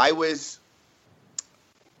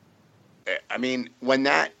 when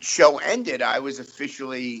that show ended, I was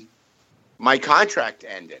officially, my contract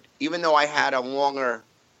ended. Even though I had a longer,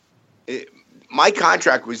 my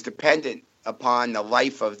contract was dependent upon the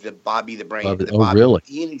life of the Bobby the Brain, the Bobby really?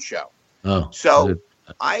 Heenan show. Oh, so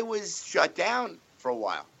I was shut down for a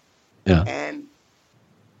while. Yeah.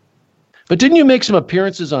 But didn't you make some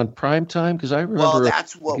appearances on primetime? Because I remember. Well,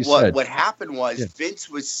 that's what happened was Vince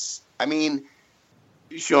was. I mean,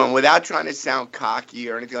 Sean, without trying to sound cocky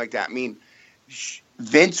or anything like that,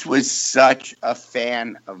 Vince was such a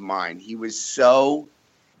fan of mine. He was so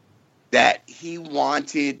that he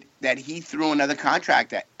wanted that he threw another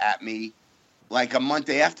contract at me like a month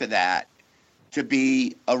after that to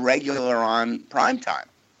be a regular on primetime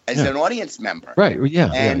as an audience member. Right.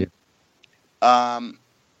 Yeah.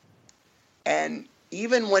 And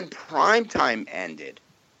even when primetime ended,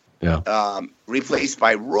 replaced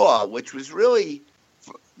by Raw, which was really,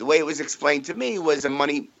 the way it was explained to me, was a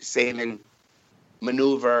money-saving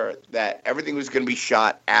maneuver, that everything was going to be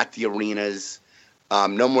shot at the arenas.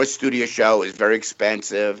 No more studio show. It was very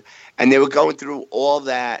expensive. And they were going through all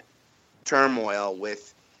that turmoil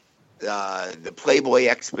with the Playboy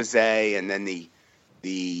expose and then the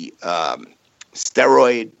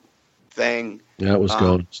steroid thing. Yeah, it was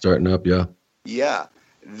starting up, Yeah,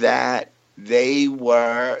 that they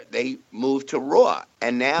moved to Raw.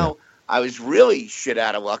 And now I was really shit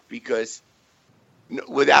out of luck because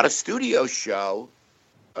without a studio show,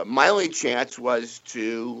 my only chance was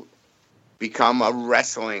to become a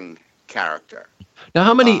wrestling character. Now,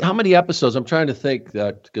 how many episodes? I'm trying to think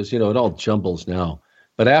that because it all jumbles now.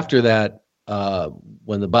 But after that,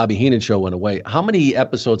 when the Bobby Heenan show went away, how many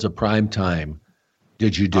episodes of primetime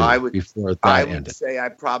did you do before that ended? I would say I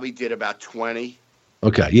probably did about 20.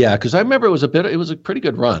 Okay, yeah, because I remember it was a pretty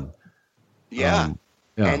good run. Yeah.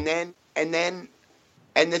 And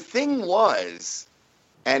the thing was,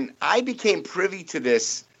 and I became privy to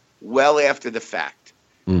this well after the fact.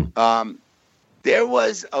 There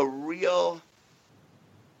was a real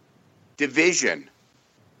division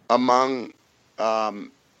among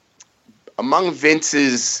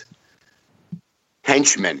Vince's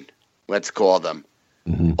henchmen, let's call them,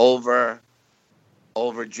 over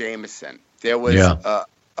Jameson. There was a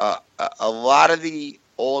lot of the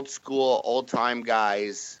old school, old time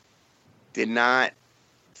guys did not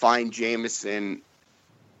find Jameson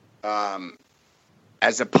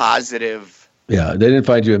as a positive. Yeah, they didn't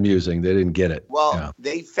find you amusing. They didn't get it. Well,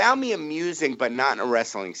 they found me amusing, but not in a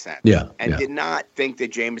wrestling sense. And did not think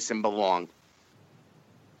that Jameson belonged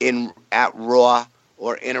at Raw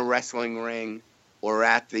or in a wrestling ring or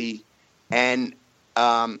at the and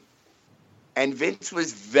Vince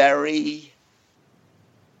was very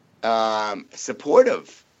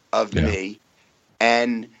supportive of me,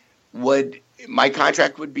 and my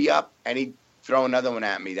contract would be up and he'd throw another one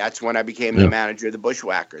at me. That's when I became the manager of the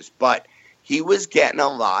Bushwhackers. But he was getting a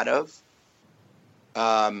lot of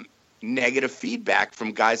negative feedback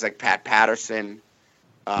from guys like Pat Patterson,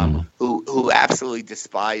 who absolutely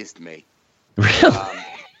despised me. Really?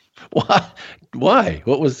 Why?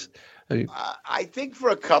 What was? I think for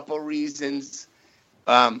a couple reasons.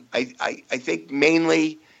 I think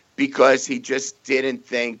mainly because he just didn't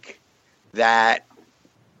think that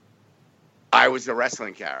I was a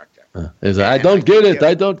wrestling character. I don't get it.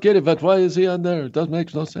 I don't get it. But why is he on there? It doesn't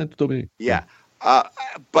make no sense to me. Yeah.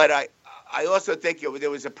 But I also think there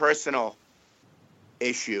was a personal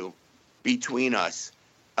issue between us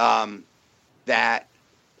that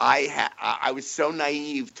I was so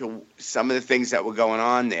naive to some of the things that were going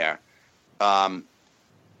on there. And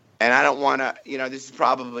I don't want to, this is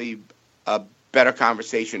probably a better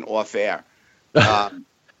conversation off air.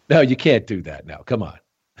 No, you can't do that now. Come on.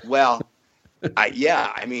 Well, there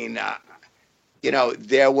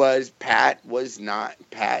was Pat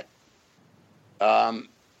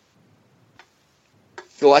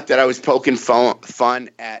thought that I was poking fun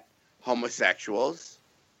at homosexuals.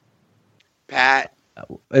 Pat.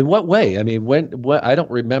 In what way? I mean, what? I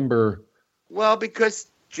don't remember. Well, because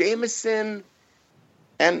Jameson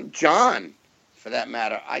and John, for that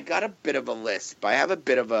matter, I got a bit of a lisp. I have a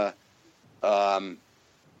bit of a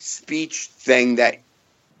speech thing that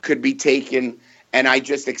could be taken, and I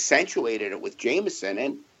just accentuated it with Jameson.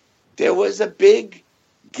 And there was a big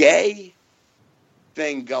gay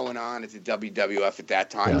thing going on at the WWF at that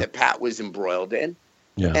time that Pat was embroiled in.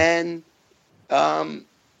 Yeah. And,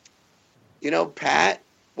 Pat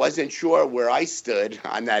wasn't sure where I stood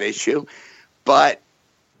on that issue, but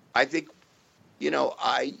I think,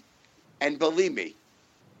 and believe me,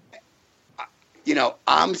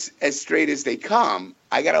 I'm as straight as they come.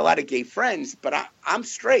 I got a lot of gay friends, but I'm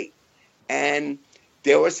straight. And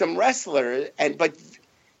there were some wrestlers,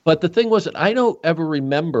 but the thing was that I don't ever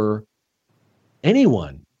remember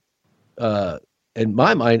anyone, in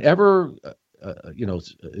my mind, ever,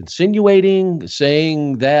 insinuating,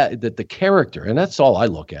 saying that the character, and that's all I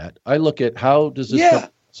look at. I look at how does this come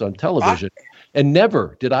on television, and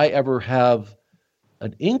never did I ever have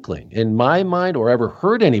an inkling in my mind or ever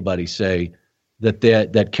heard anybody say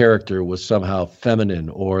that character was somehow feminine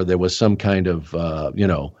or there was some kind of,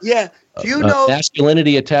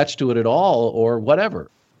 masculinity attached to it at all or whatever.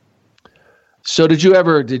 So did you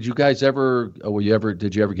ever get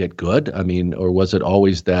good? I mean, or was it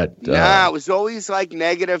always that? It was always like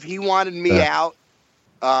negative. He wanted me out.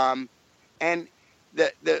 And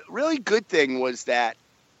the really good thing was that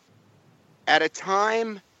at a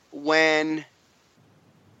time when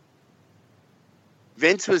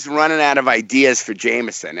Vince was running out of ideas for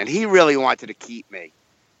Jameson, and he really wanted to keep me.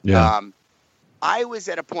 Yeah. I was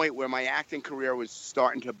at a point where my acting career was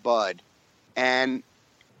starting to bud, and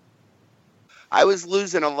I was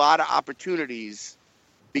losing a lot of opportunities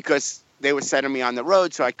because they were sending me on the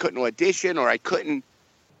road, so I couldn't audition, or I couldn't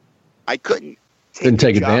take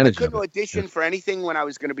advantage. I couldn't audition for anything when I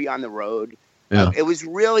was going to be on the road. Yeah. It was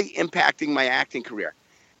really impacting my acting career,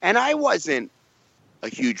 and I wasn't a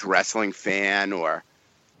huge wrestling fan, or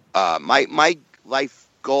my life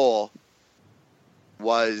goal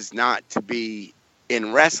was not to be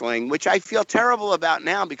in wrestling, which I feel terrible about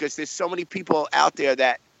now because there's so many people out there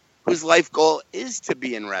whose life goal is to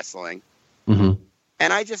be in wrestling. Mm-hmm.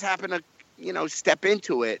 And I just happen to, step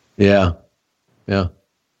into it. Yeah. Yeah.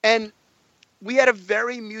 And we had a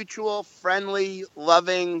very mutual, friendly,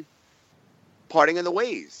 loving parting of the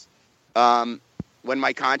ways. When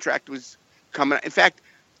my contract was coming, in fact,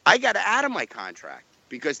 I got out of my contract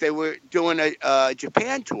because they were doing a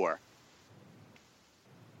Japan tour.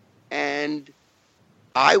 And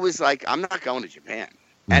I was like, I'm not going to Japan.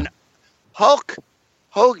 Mm. And Hulk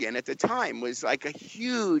Hogan at the time was like a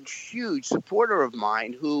huge, huge supporter of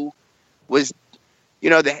mine who was,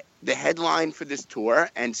 the headline for this tour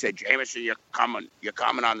and said, Jameson, you're coming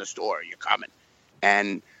on the tour, you're coming.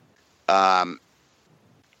 And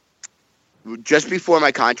just before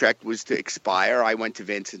my contract was to expire, I went to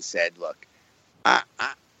Vince and said, look, I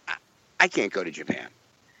can't go to Japan.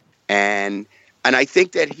 And I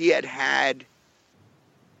think that he had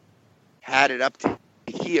it up to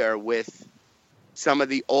here with some of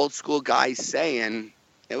the old school guys saying,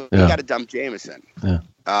 we got to dump Jameson. Yeah.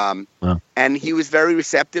 And he was very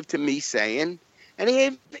receptive to me saying, and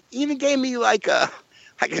he even gave me like a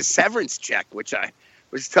severance check, which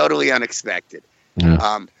was totally unexpected.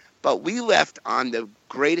 Yeah. But we left on the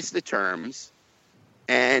greatest of terms,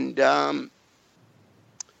 and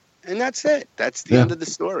that's it. That's the end of the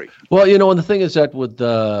story. Well, and the thing is that with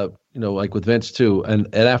like with Vince too,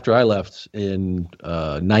 and after I left in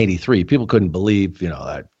 '93, people couldn't believe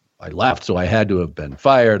that I left, so I had to have been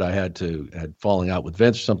fired. I had falling out with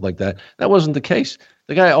Vince or something like that. That wasn't the case.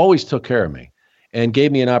 The guy always took care of me and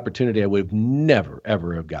gave me an opportunity I would have never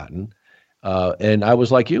ever have gotten. And I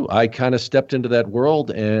was like you. I kind of stepped into that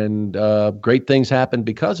world, and great things happened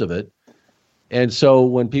because of it. And so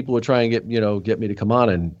when people would try and get me to come on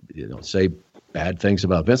and say bad things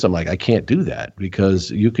about Vince. I'm like, I can't do that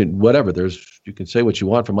because you can, whatever, you can say what you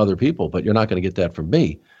want from other people, but you're not going to get that from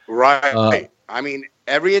me. Right. I mean,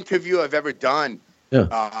 every interview I've ever done.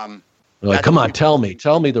 Yeah. They're like, come on, tell me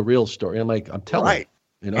the real story. I'm like, I'm telling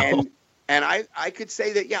you, And I could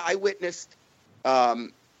say that, I witnessed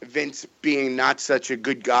Vince being not such a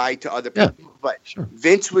good guy to other people, but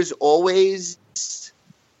Vince was always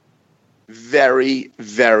very,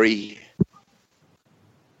 very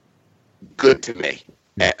good to me,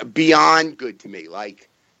 beyond good to me. Like,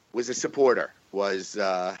 was a supporter, was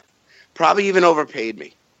probably even overpaid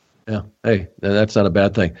me. Yeah. Hey, that's not a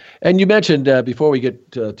bad thing. And you mentioned before we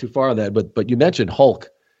get too far on that, but you mentioned Hulk,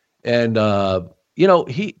 and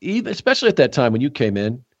he especially at that time when you came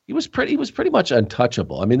in, he was pretty much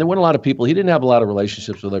untouchable. I mean, there weren't a lot of people. He didn't have a lot of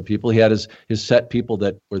relationships with other people. He had his set people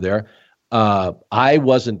that were there. I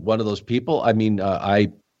wasn't one of those people. I mean,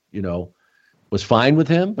 I was fine with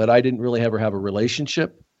him, but I didn't really ever have a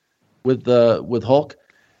relationship with Hulk.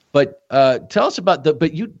 But tell us about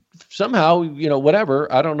but you somehow,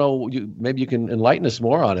 whatever, I don't know, maybe you can enlighten us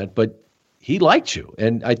more on it, but he liked you.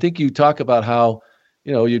 And I think you talk about how,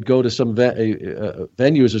 you'd go to some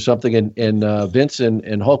venues or something and Vince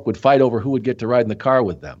and Hulk would fight over who would get to ride in the car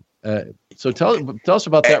with them. So tell us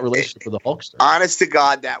about that relationship with the Hulkster. Honest to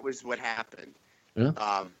God, that was what happened.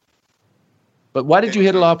 Yeah. But why did you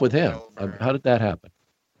hit it off with him? How did that happen?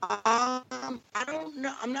 I don't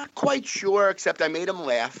know. I'm not quite sure, except I made him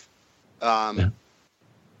laugh. And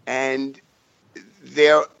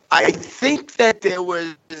I think that there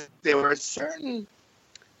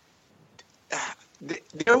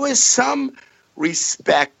was some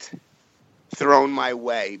respect thrown my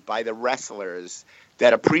way by the wrestlers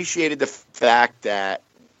that appreciated the fact that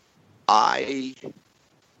I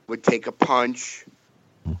would take a punch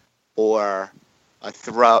or a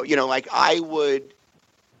throw. Like I would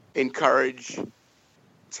encourage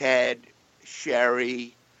Ted,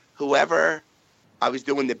 Sherry, whoever I was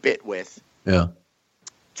doing the bit with, to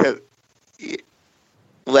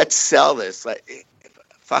let's sell this. Like,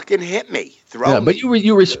 fucking hit me, throw me. But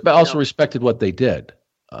you also respected what they did,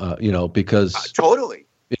 because totally.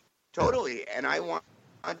 And I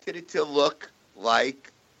wanted it to look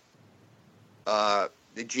like the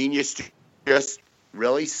Genius just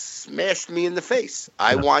really smashed me in the face.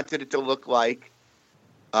 I wanted it to look like,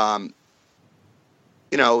 the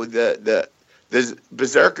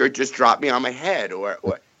Berserker just dropped me on my head, or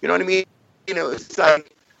you know what I mean? It's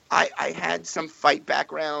like I had some fight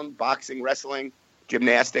background, boxing, wrestling,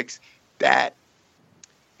 gymnastics, that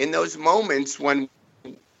in those moments when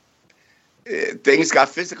things got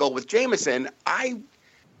physical with Jameson, I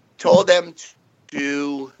told them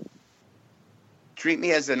to treat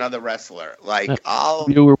me as another wrestler. Like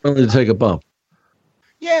you were willing to take a bump.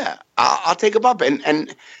 Yeah, I'll take a bump,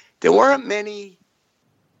 and there weren't many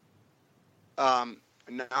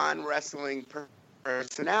non-wrestling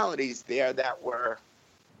personalities there that were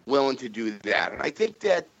willing to do that. And I think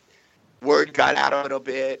that word got out a little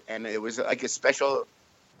bit, and it was like a special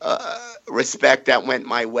respect that went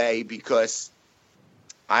my way because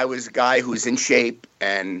I was a guy who's in shape,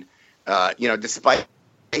 and despite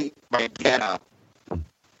my getup.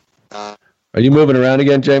 Are you moving around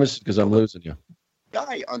again, James? Because I'm losing you.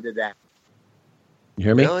 Guy under that. You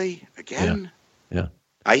hear me? Really? Again? Yeah.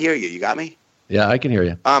 I hear you. You got me? Yeah, I can hear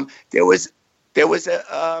you. There was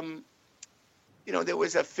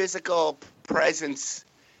a physical presence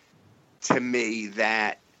to me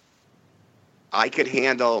that I could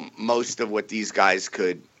handle most of what these guys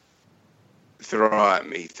could throwing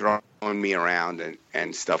me around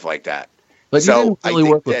and stuff like that. But you didn't really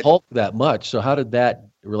work with Hulk that much, so how did that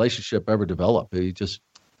relationship ever develop? Are you just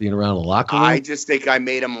being around the locker room? I just think I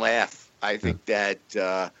made him laugh. I think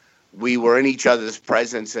that we were in each other's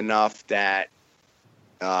presence enough that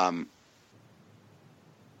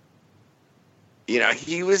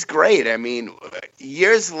he was great. I mean,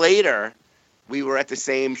 years later, we were at the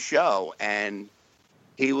same show, and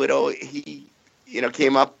he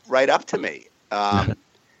came up right up to me.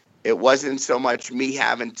 It wasn't so much me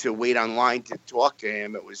having to wait online to talk to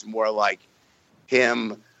him. It was more like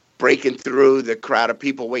him breaking through the crowd of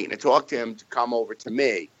people waiting to talk to him to come over to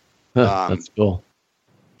me. That's cool.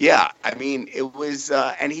 Yeah, I mean, it was,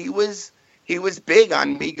 and he was big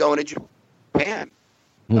on me going to Japan.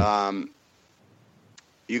 You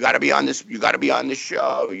got to be on this. You got to be on the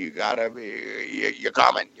show. You're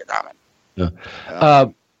coming. Yeah.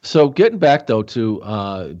 So getting back though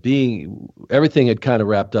to everything had kind of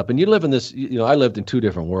wrapped up, and you live in this. I lived in two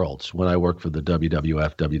different worlds when I worked for the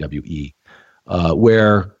WWF, WWE,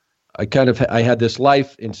 where I had this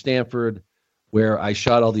life in Stanford, where I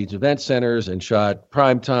shot all these event centers and shot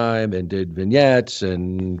primetime and did vignettes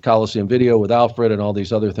and Coliseum Video with Alfred and all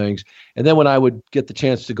these other things. And then when I would get the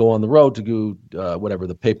chance to go on the road to do whatever,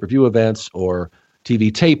 the pay-per-view events or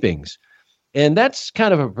TV tapings, and that's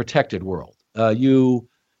kind of a protected world.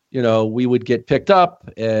 We would get picked up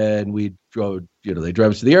and we'd go, they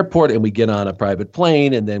drive us to the airport and we get on a private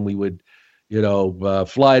plane and then we would,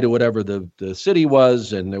 fly to whatever the city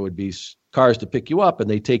was, and there would be cars to pick you up and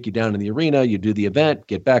they take you down in the arena, you do the event,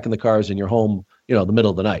 get back in the cars and you're home, the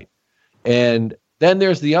middle of the night. And then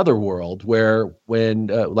there's the other world where when,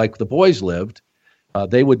 like the boys lived,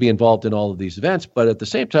 they would be involved in all of these events, but at the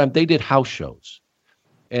same time, they did house shows.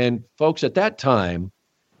 And folks at that time,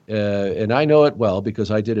 and I know it well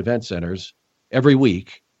because I did event centers every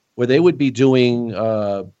week where they would be doing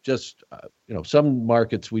some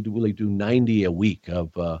markets we'd really do 90 a week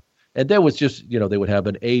of, and there was just, they would have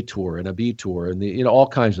an A tour and a B tour and all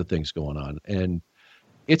kinds of things going on. And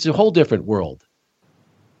it's a whole different world.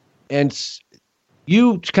 And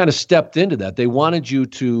you kind of stepped into that. They wanted you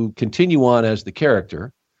to continue on as the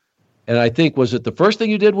character. And I think, was it the first thing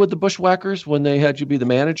you did with the Bushwhackers when they had you be the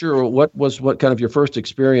manager, or what kind of your first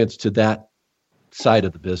experience to that side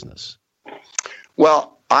of the business?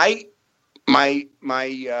 Well, my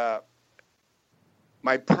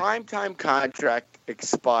primetime contract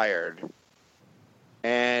expired,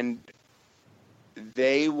 and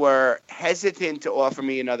they were hesitant to offer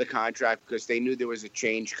me another contract because they knew there was a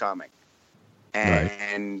change coming.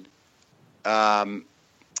 And I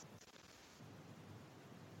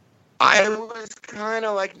was kind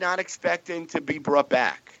of like not expecting to be brought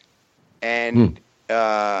back. And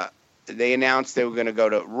they announced they were going to go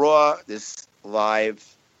to Raw, this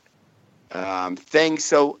live thing.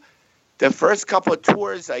 So the first couple of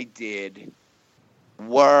tours I did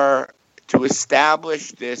were to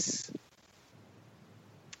establish this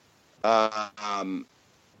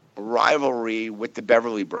rivalry with the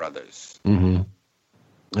Beverly Brothers. Mm-hmm.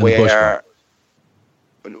 Where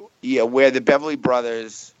the Beverly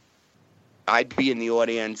Brothers, I'd be in the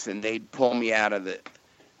audience and they'd pull me out of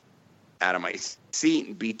my seat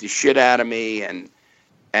and beat the shit out of me, and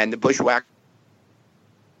the Bushwhackers.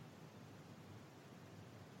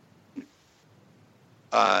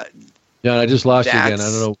 Yeah, I just lost you again.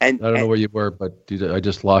 I don't know where you were, but I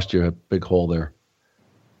just lost you. A big hole there.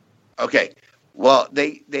 Okay, well,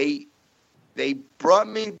 they brought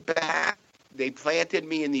me back. They planted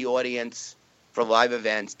me in the audience for live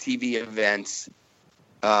events, TV events,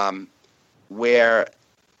 where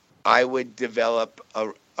I would develop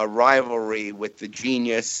a rivalry with the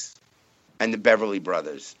Genius and the Beverly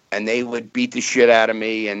Brothers, and they would beat the shit out of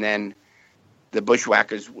me, and then the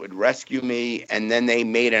Bushwhackers would rescue me, and then they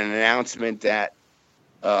made an announcement that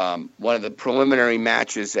one of the preliminary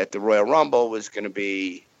matches at the Royal Rumble was going to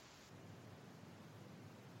be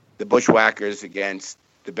the Bushwhackers against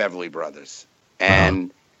the Beverly Brothers.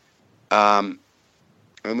 And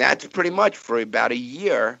that's pretty much for about a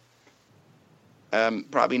year,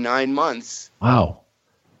 probably 9 months. Wow.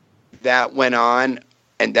 That went on,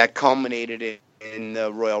 and that culminated in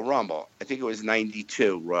the Royal Rumble. I think it was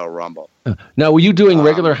 92 Royal Rumble. Now, were you doing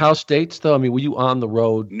regular house dates, though? I mean, were you on the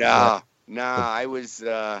road? No, I was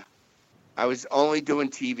only doing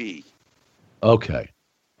TV. Okay.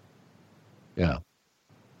 Yeah.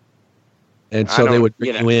 And so they would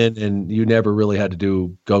bring you in, and you never really had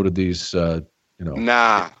to go to these, bar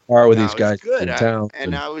with these guys in town.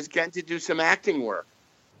 And I was getting to do some acting work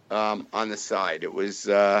on the side. It was,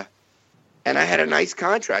 and I had a nice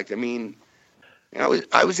contract. I mean,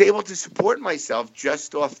 I was able to support myself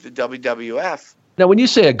just off the WWF. Now, when you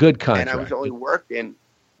say a good contract, and I was only working.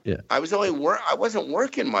 Yeah, I wasn't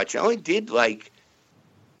working much. I only did like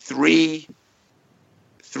three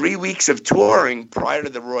weeks of touring prior to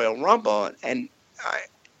the Royal Rumble, and I,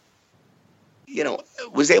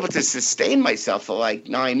 was able to sustain myself for like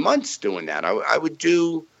 9 months doing that. I would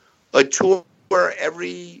do a tour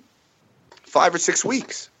every 5 or 6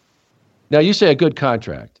 weeks. Now, you say a good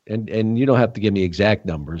contract, and you don't have to give me exact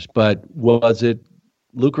numbers, but was it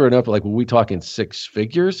lucrative enough? Like, were we talking 6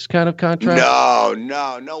 figures kind of contract?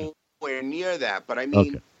 No, nowhere near that. But I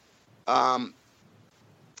mean,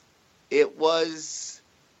 it was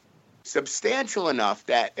substantial enough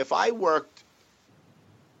that if I went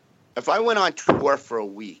on tour for a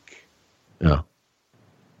week,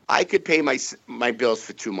 I could pay my bills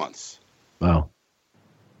for 2 months. Wow.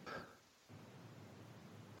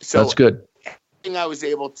 So that's good. Anything I was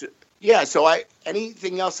able to,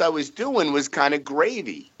 anything else I was doing was kind of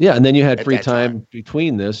gravy. Yeah, and then you had free time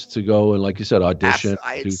between this to go and, like you said, audition.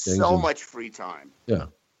 I had so much free time. Yeah.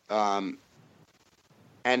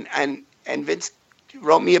 And Vince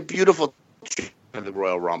wrote me a beautiful of the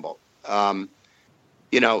Royal Rumble.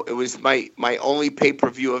 It was my only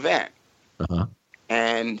pay-per-view event. Uh-huh.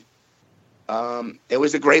 And it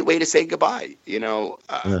was a great way to say goodbye,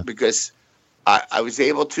 because I was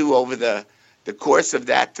able to, over the course of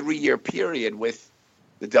that 3-year period with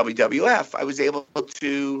the WWF, I was able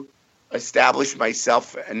to establish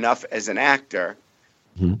myself enough as an actor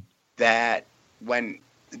that when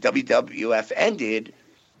the WWF ended,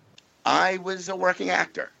 I was a working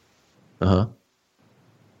actor. Uh-huh.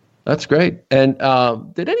 That's great. And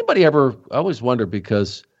did anybody ever, I always wonder,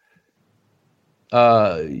 because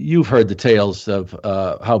you've heard the tales of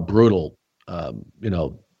how brutal,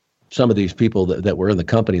 some of these people that were in the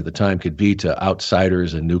company at the time could be to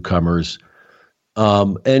outsiders and newcomers.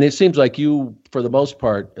 And it seems like you, for the most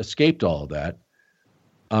part, escaped all of that.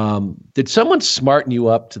 Did someone smarten you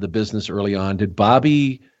up to the business early on? Did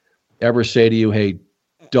Bobby ever say to you, hey,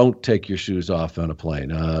 don't take your shoes off on a plane.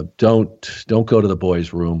 Don't go to the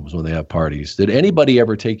boys' rooms when they have parties. Did anybody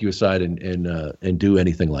ever take you aside and do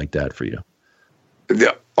anything like that for you?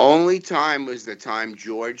 The only time was the time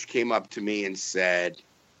George came up to me and said,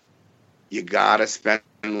 you got to spend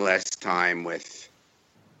less time with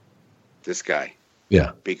this guy.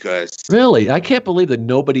 Yeah. Because really, I can't believe that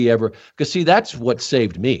nobody ever, because see, that's what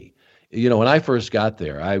saved me. When I first got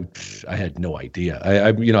there, I had no idea.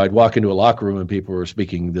 I'd walk into a locker room and people were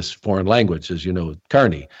speaking this foreign language, as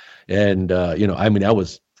Carney. And, I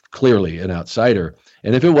was clearly an outsider.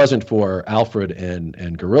 And if it wasn't for Alfred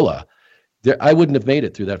and Gorilla, I wouldn't have made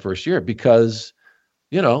it through that first year because,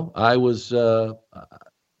 I was,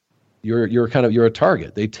 you're a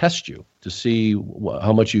target. They test you to see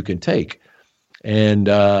how much you can take. And,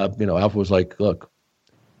 Alfred was like, look,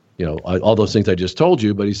 all those things I just told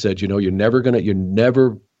you, but he said, he goes,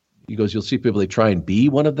 you'll see people, they try and be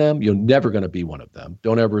one of them. You're never going to be one of them.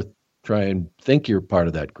 Don't ever try and think you're part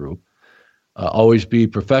of that group. Always be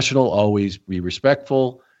professional, always be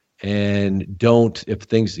respectful. And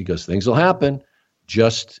things will happen.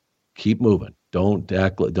 Just keep moving. Don't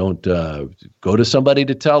go to somebody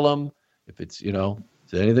to tell them. If it's,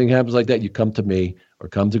 if anything happens like that, you come to me or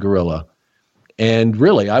come to Gorilla. And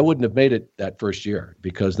really, I wouldn't have made it that first year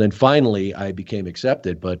because then finally I became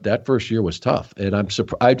accepted. But that first year was tough. And I'm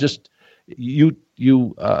surprised. You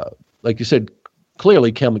like you said,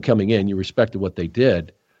 clearly coming in, you respected what they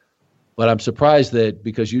did. But I'm surprised that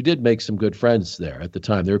because you did make some good friends there at the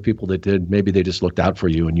time. There were people that did, maybe they just looked out for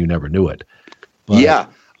you and you never knew it. But, yeah,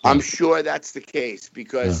 I'm sure that's the case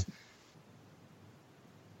because,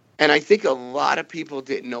 and I think a lot of people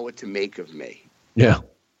didn't know what to make of me. Yeah.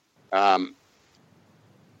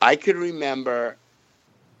 I could remember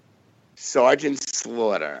Sergeant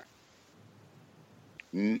Slaughter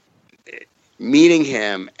meeting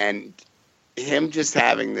him and him just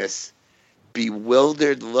having this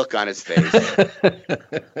bewildered look on his face.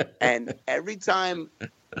 And every time,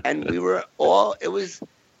 and we were all, it was,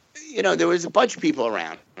 there was a bunch of people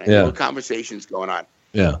around. Right? There were conversations going on.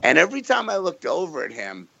 Yeah. And every time I looked over at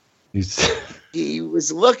him, he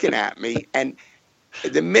was looking at me. And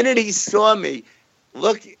the minute he saw me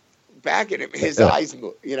look back at him, his eyes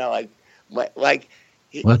moved, what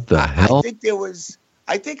the hell?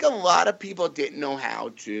 I think a lot of people didn't know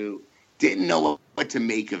what to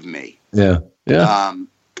make of me. Yeah. Yeah.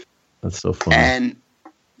 That's so funny. And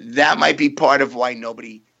that might be part of why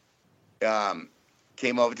nobody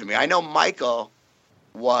came over to me. I know Michael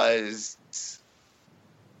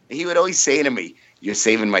he would always say to me, you're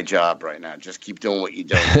saving my job right now. Just keep doing what you're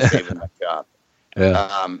doing. You're saving my job.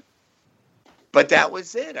 Yeah. But that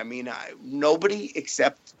was it. I mean, nobody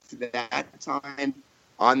except that time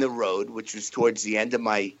on the road, which was towards the end of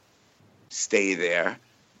my stay there,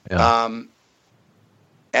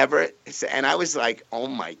 ever. And I was like, oh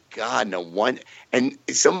my God, no wonder. And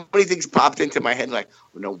so many things popped into my head like,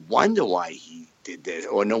 no wonder why he did this,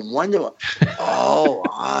 or no wonder.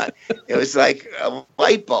 It was like a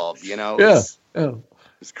light bulb, It's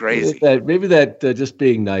crazy. Maybe that just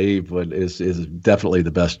being naive is definitely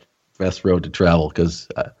the best road to travel because,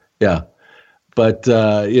 But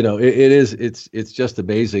it's just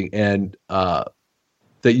amazing, and that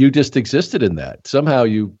you just existed in that. Somehow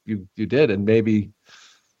you did, and maybe,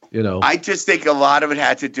 I just think a lot of it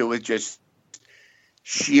had to do with just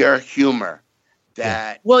sheer humor.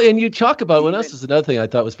 That well, and you talk about this is another thing I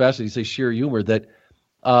thought was fascinating. You say sheer humor that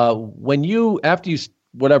when after you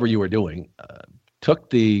whatever you were doing took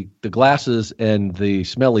the glasses and the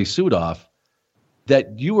smelly suit off,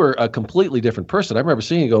 that you were a completely different person. I remember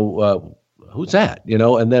seeing you go, who's that?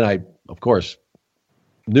 And then I, of course,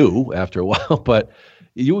 knew after a while, but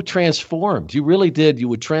you transformed. You really did. You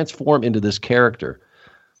would transform into this character.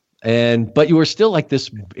 but you were still like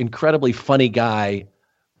this incredibly funny guy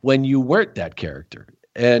when you weren't that character.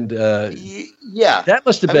 And yeah, that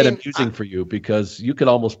must have been amusing for you because you could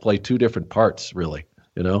almost play two different parts, really,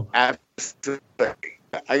 you know? Absolutely.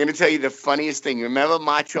 I'm going to tell you the funniest thing. Remember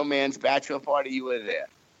Macho Man's bachelor party? You were there.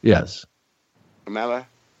 Yes. Remember?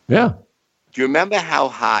 Yeah. Do you remember how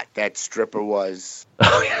hot that stripper was?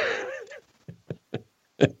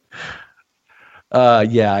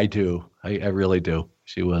 Yeah, I do. I really do.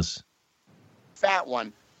 She was. Fat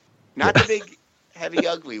one. Not the big, heavy,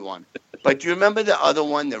 ugly one. But do you remember the other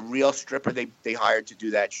one, the real stripper they hired to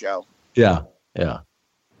do that show? Yeah, yeah.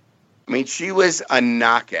 I mean, she was a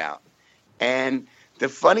knockout. And the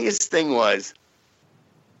funniest thing was,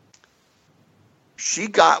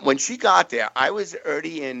 when she got there, I was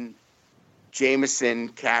already in Jameson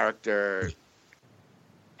character,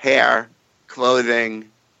 hair, clothing,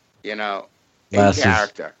 in Glasses.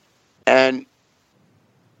 character. And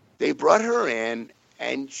they brought her in,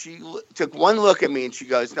 and she took one look at me, and she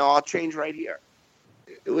goes, "No, I'll change right here."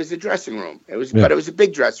 It was a dressing room. But it was a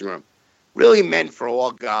big dressing room, really meant for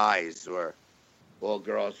all guys or all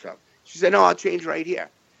girls. So she said, "No, I'll change right here."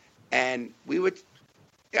 And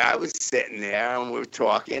I was sitting there, and we were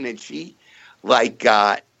talking, and she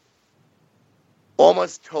got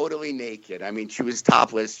almost totally naked. I mean, she was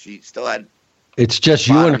topless. She still had. It's just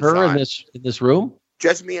you and her in this room?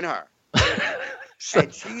 Just me and her.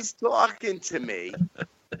 And she's talking to me,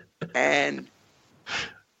 and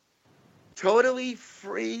totally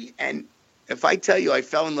free. And if I tell you, I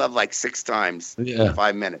fell in love like 6 times in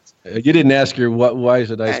 5 minutes. You didn't ask her why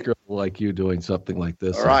is a nice girl like you doing something like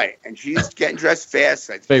this? All right, and she's getting dressed fast.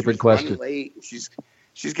 Favorite question. Late. She's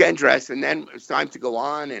getting dressed, and then it's time to go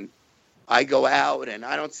on, and I go out, and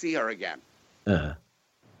I don't see her again. Uh-huh.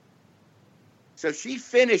 So she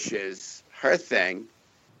finishes her thing,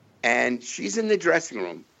 and she's in the dressing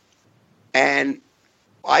room. And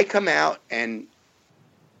I come out and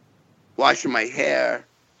washing my hair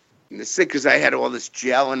in the sink because I had all this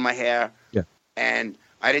gel in my hair. Yeah. And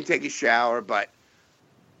I didn't take a shower, but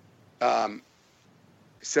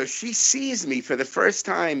so she sees me for the first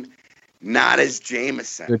time not as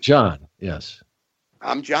Jameson. You're John, yes.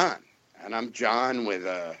 I'm John. And I'm John with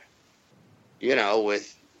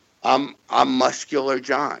I'm muscular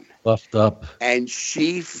John. Buffed up. And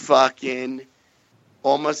she fucking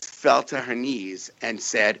almost fell to her knees and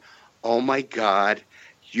said, "Oh my God,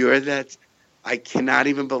 you're that. I cannot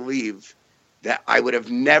even believe that I would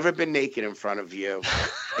have never been naked in front of you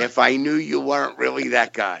if I knew you weren't really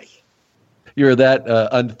that guy." You're that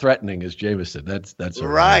unthreatening as Jameson. That's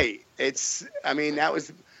right.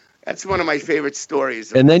 That's one of my favorite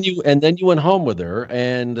stories. And then you went home with her,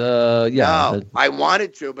 and No, I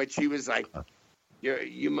wanted to, but she was like,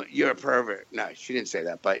 "You're a pervert." No, she didn't say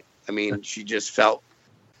that, but I mean, she just felt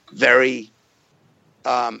very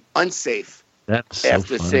unsafe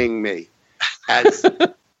after seeing me as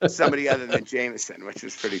somebody other than Jameson, which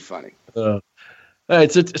was pretty funny. All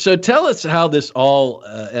right, so tell us how this all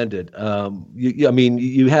ended.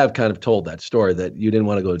 You have kind of told that story that you didn't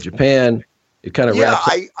want to go to Japan. It kind of wraps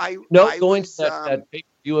up. Going to that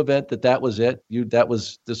pay-per-view event, that was it.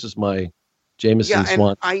 This is my Jameson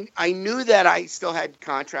Swan. I knew that I still had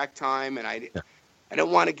contract time, and I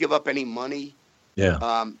didn't want to give up any money.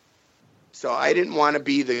 Yeah. So I didn't want to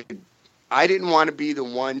be the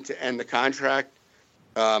one to end the contract.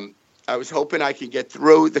 I was hoping I could get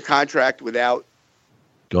through the contract without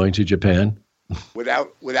going to Japan.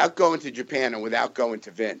 without going to Japan and without going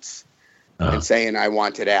to Vince and saying I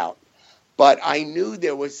wanted out. But I knew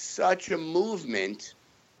there was such a movement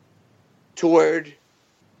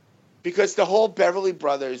because the whole Beverly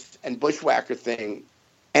Brothers and Bushwhacker thing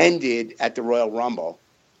ended at the Royal Rumble.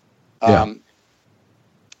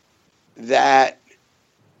 That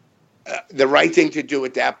the right thing to do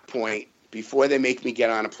at that point, before they make me get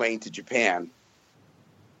on a plane to Japan,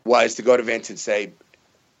 was to go to Vince and say,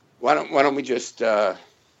 why don't we just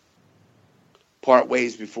part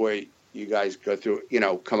ways before you guys go through,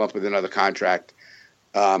 come up with another contract.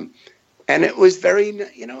 And it was very,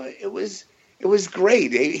 it was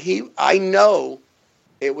great. I know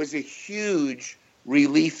it was a huge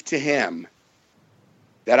relief to him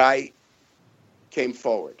that I came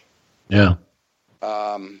forward. Yeah.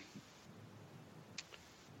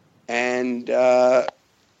 And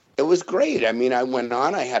it was great. I mean, I went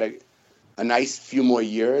on. I had a nice few more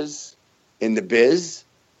years in the biz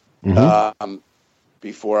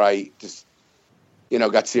before I just,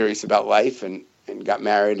 got serious about life and got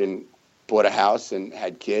married and bought a house and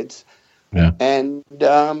had kids. Yeah. And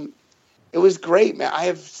it was great, man. I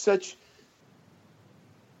have such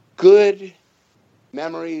good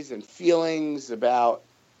memories and feelings about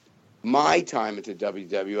my time at the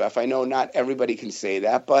WWF. I know not everybody can say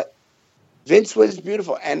that, but Vince was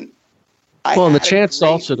beautiful, and and the chance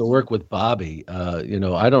also to work with Bobby.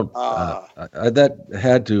 I don't. That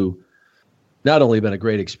had to not only been a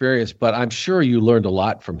great experience, but I'm sure you learned a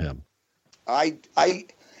lot from him.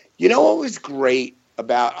 You know what was great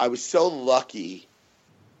about? I was so lucky.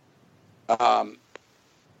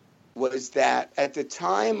 Was that at the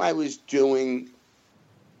time I was doing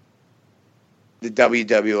the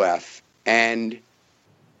WWF, and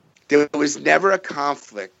there was never a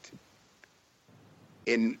conflict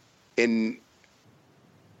in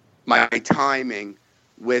my timing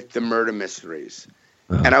with the murder mysteries.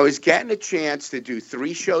 Uh-huh. And I was getting a chance to do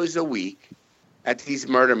 3 shows a week at these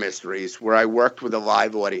murder mysteries where I worked with a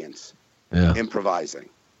live audience, improvising.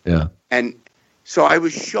 Yeah. And so I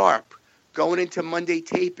was sharp going into Monday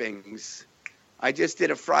tapings. I just did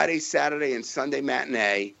a Friday, Saturday, and Sunday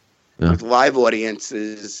matinee with live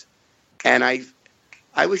audiences, and I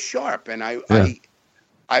was sharp, and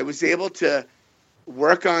I was able to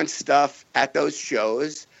work on stuff at those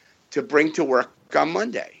shows to bring to work on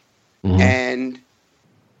Monday. Mm-hmm. And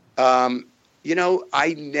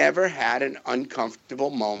I never had an uncomfortable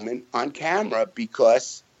moment on camera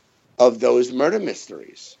because of those murder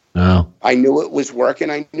mysteries. No. I knew it was working.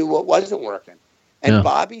 I knew what wasn't working. And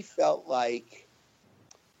Bobby felt like,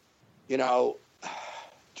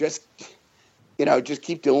 just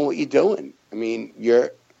keep doing what you're doing. I mean,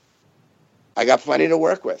 I got plenty to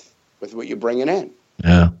work with what you're bringing in.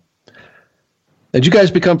 Yeah. Did you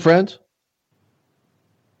guys become friends?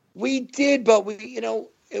 We did, but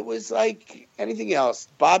it was like anything else.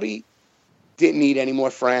 Bobby didn't need any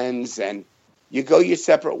more friends, and you go your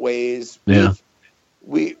separate ways. Yeah.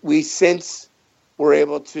 We since were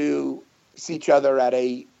able to see each other at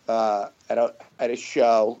a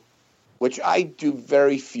show, which I do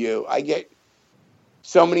very few. I get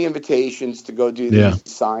so many invitations to go do these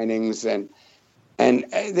signings, and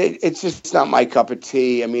it's just not my cup of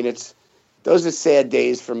tea. I mean, those are sad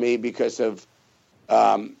days for me because of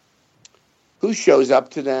who shows up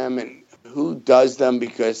to them and who does them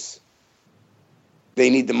because they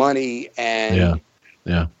need the money, and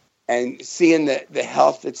and seeing the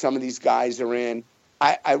health that some of these guys are in.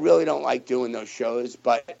 I really don't like doing those shows,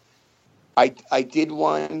 but I did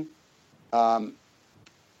one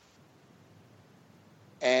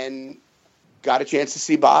and got a chance to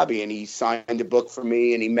see Bobby, and he signed a book for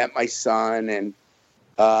me, and he met my son, and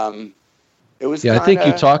it was. Yeah, I think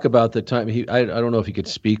you talk about the time. I don't know if he could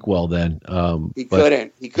speak well then. He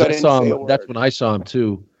couldn't. He couldn't say a word. That's when I saw him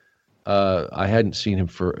too. I hadn't seen him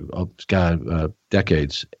for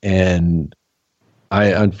decades, and I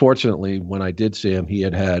unfortunately, when I did see him, he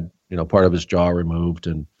had part of his jaw removed,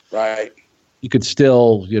 and he could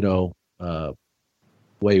still the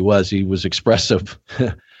way he was expressive.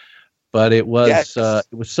 But it was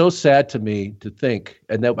it was so sad to me to think,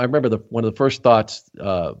 and I remember one of the first thoughts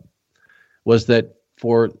was that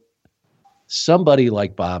for somebody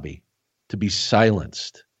like Bobby to be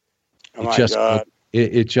silenced,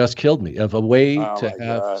 it just killed me. Of a way to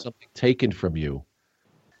have something taken from you,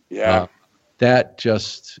 that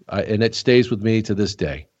just and it stays with me to this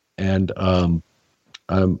day. And I'm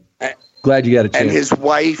glad you got a chance. And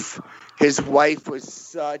his wife was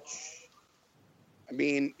such. I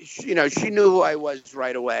mean, she knew who I was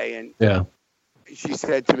right away, and she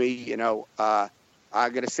said to me,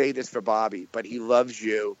 I'm going to say this for Bobby, but he loves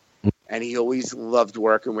you, and he always loved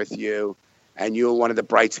working with you, and you were one of the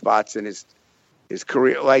bright spots in his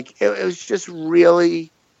career. Like, it was just really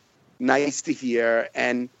nice to hear,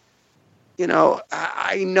 and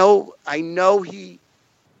I know he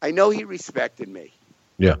respected me.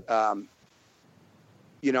 Yeah.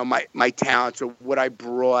 My talents or what I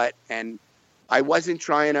brought, and I wasn't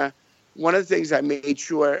trying to. One of the things I made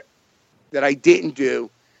sure that I didn't do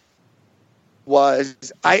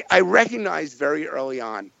was I recognized very early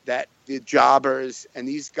on that the jobbers and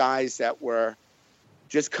these guys that were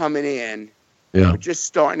just coming in were just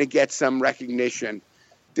starting to get some recognition.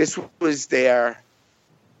 This was their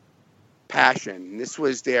passion. This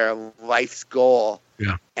was their life's goal.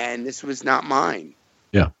 Yeah. And this was not mine.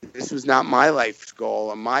 Yeah. This was not my life's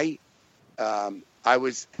goal. And I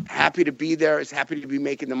was happy to be there. I was happy to be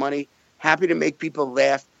making the money, happy to make people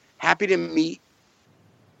laugh, happy to meet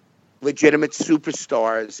legitimate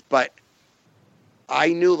superstars. But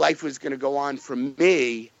I knew life was going to go on for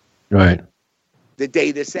me. Right. The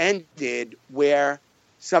day this ended, where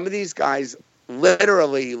some of these guys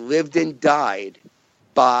literally lived and died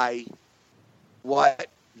by what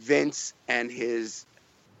Vince and his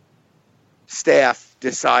staff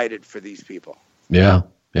decided for these people. Yeah.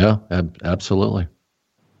 Yeah, absolutely.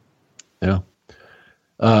 Yeah.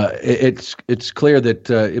 It's clear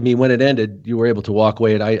that I mean, when it ended, you were able to walk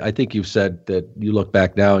away, and I think you've said that you look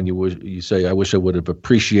back now and you say, I wish I would have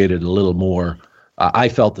appreciated a little more. I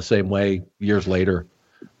felt the same way years later,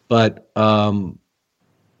 but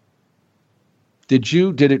did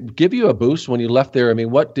it give you a boost when you left there? I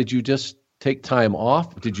mean, what did you just take time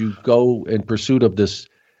off? Did you go in pursuit of this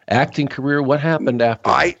acting career? What happened after?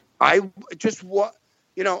 I just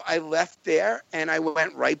I left there and I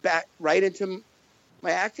went right into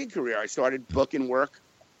my acting career. I started booking work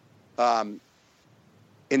in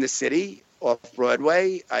the city off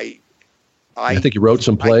Broadway. I think you wrote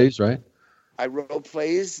some plays, right? I wrote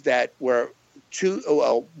plays that were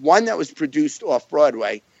one that was produced off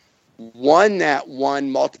Broadway, one that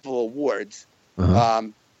won multiple awards,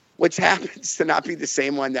 which happens to not be the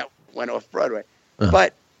same one that went off Broadway.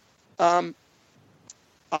 But I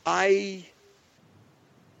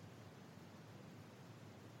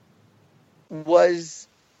was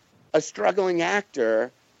a struggling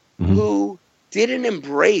actor who didn't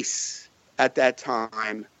embrace at that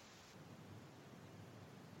time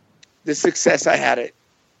the success I had at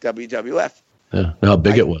WWF. Yeah, how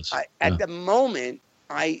big it was. At the moment,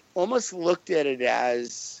 I almost looked at it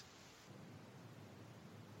as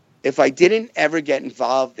if I didn't ever get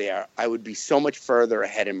involved there, I would be so much further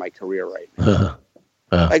ahead in my career right now.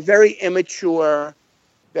 Like very immature,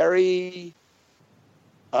 very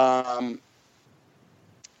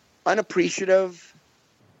unappreciative,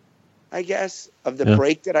 I guess, of the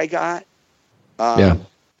break that I got.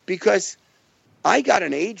 Because I got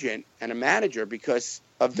an agent and a manager because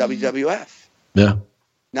of WWF. Yeah.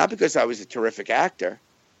 Not because I was a terrific actor.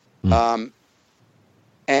 And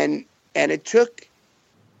it took,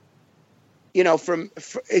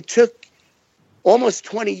 it took almost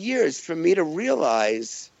 20 years for me to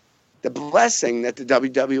realize the blessing that the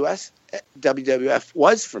WWF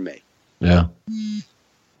was for me. Yeah.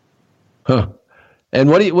 Huh. And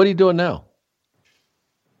what are you doing now?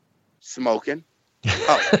 Smoking.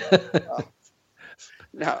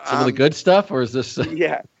 No, some of the good stuff, or is this?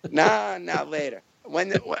 Yeah. No, later. When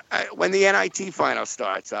the NIT final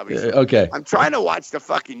starts, obviously. Okay. I'm trying to watch the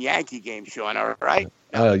fucking Yankee game, Sean. All right.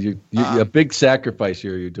 No. You a big sacrifice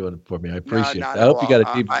here. You're doing it for me. I appreciate it. I hope you got a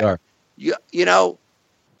DVR.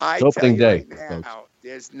 I opening tell you day. right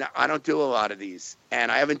now, I don't do a lot of these,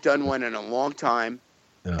 and I haven't done one in a long time.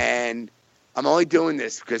 Yeah. And I'm only doing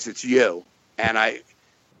this because it's you, and I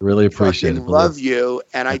really appreciate it. Love you,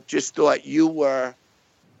 and I just thought you were.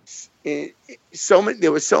 There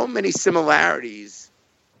were so many similarities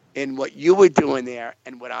in what you were doing there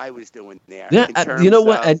and what I was doing there. Yeah, you know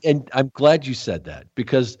what? And I'm glad you said that,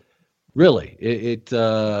 because really,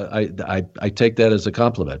 I take that as a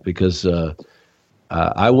compliment, because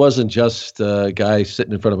I wasn't just a guy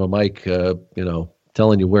sitting in front of a mic,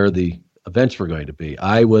 telling you where the events were going to be.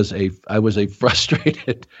 I was a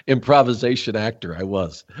frustrated improvisation actor. I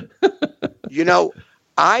was.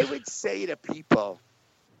 I would say to people,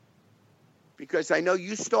 because I know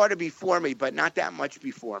you started before me, but not that much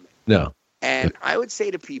before me. No. And I would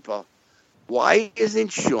say to people, why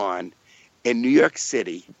isn't Sean in New York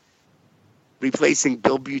City replacing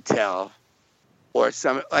Bill Beutel or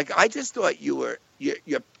some, like, I just thought you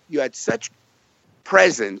had such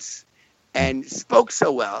presence and spoke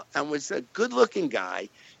so well and was a good looking guy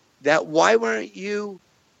that why were you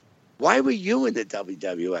in the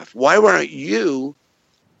WWF? Why weren't you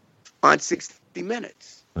on 60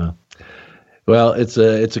 Minutes? Well, it's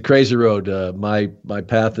a crazy road. My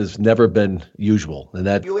path has never been usual, and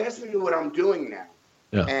that you asked me what I'm doing now.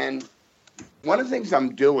 Yeah. And one of the things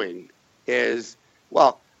I'm doing is,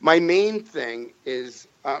 my main thing is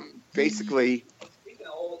basically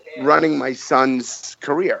running my son's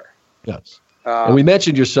career. Yes. And we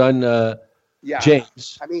mentioned your son,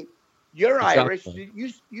 James. I mean, you're Irish.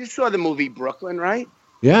 You saw the movie Brooklyn, right?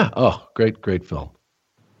 Yeah. Oh, great film.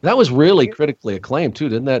 That was really critically acclaimed too,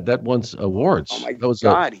 didn't that? That won awards. Oh my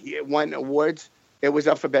God! He won awards. It was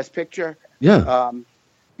up for Best Picture. Yeah.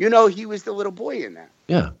 He was the little boy in that.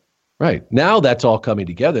 Yeah. Right. Now that's all coming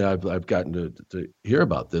together. I've gotten to hear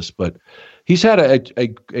about this, but he's had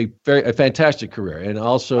a fantastic career, and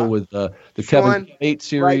also with the Sean, Kevin Bate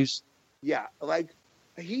series. Yeah, like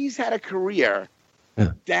he's had a career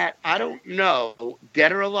that I don't know,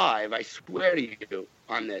 dead or alive. I swear to you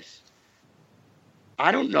on this.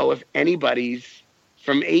 I don't know if anybody's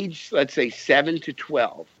from age, let's say 7 to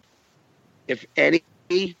 12, if any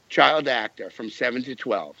child actor from 7 to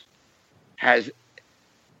 12 has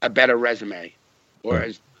a better resume or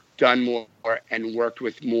has done more and worked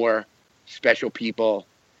with more special people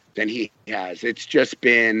than he has. It's just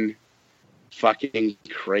been fucking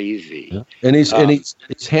crazy. Yeah. And he's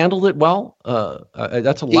handled it well.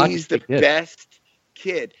 That's a lot. He's the best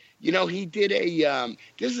kid. You know, he did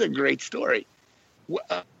this is a great story. We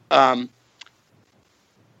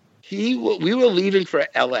were leaving for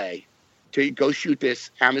LA to go shoot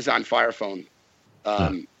this Amazon Fire Phone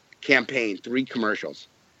campaign, 3 commercials.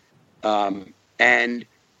 And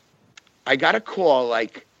I got a call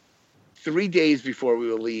like 3 days before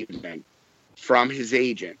we were leaving from his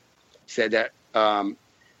agent. Said that, are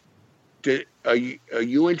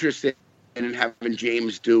you interested in having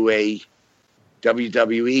James do a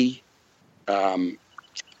WWE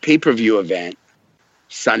pay-per-view event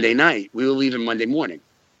Sunday night? We were leaving Monday morning.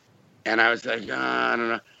 And I was like, I don't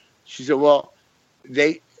know. She said, well,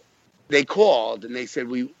 they called and they said,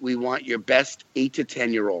 we want your best 8 to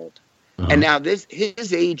 10-year-old. Uh-huh. And now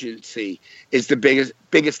his agency is the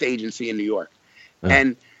biggest agency in New York. Uh-huh.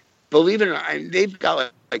 And believe it or not, they've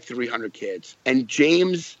got like 300 kids. And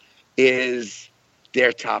James is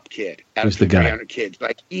their top kid out of 300 kids.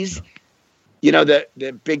 Like he's, you know, the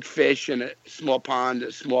big fish in a small pond,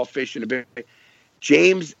 a small fish in a big.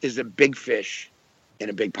 James is a big fish in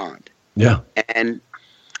a big pond. Yeah. And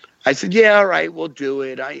I said, yeah, all right, we'll do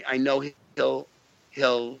it. I know he'll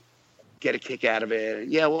get a kick out of it.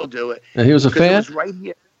 And yeah, we'll do it. And he was a fan? It was right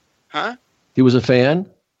here. Huh? He was a fan?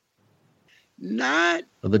 Not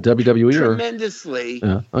of the WWE tremendously.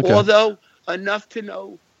 Yeah, okay. Although enough to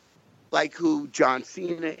know like who John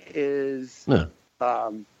Cena is. Yeah.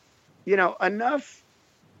 You know, enough.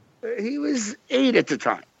 He was 8 at the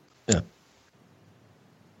time. Yeah.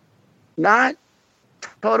 Not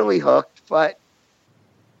totally hooked, but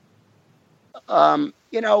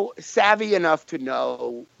you know, savvy enough to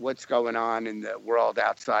know what's going on in the world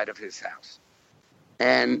outside of his house.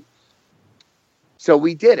 And so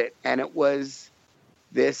we did it, and it was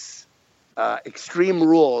this Extreme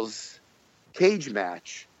Rules cage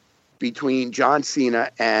match between John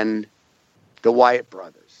Cena and the Wyatt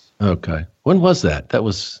brothers. Okay. When was that? That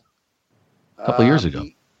was a couple years ago.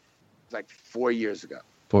 Like 4 years ago.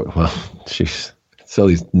 Well, jeez. So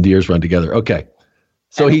these years run together. Okay.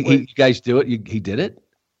 So you guys do it? He did it?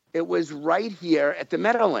 It was right here at the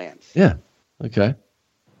Meadowlands. Yeah. Okay.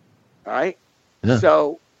 All right. Yeah.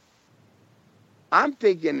 So I'm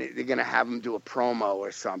thinking they're going to have him do a promo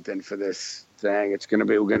or something for this thing. We're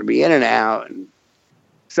going to be in and out. And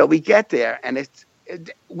so we get there, and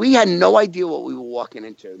we had no idea what we were walking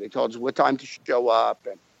into. They told us what time to show up.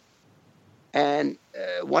 And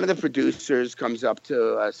one of the producers comes up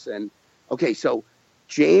to us and, okay, so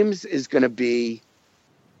James is going to be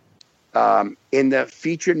in the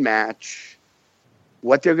featured match.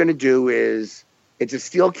 What they're going to do is it's a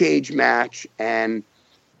steel cage match, and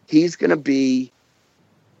he's going to be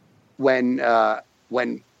when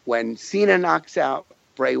Cena knocks out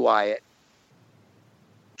Bray Wyatt,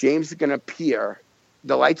 James is going to appear.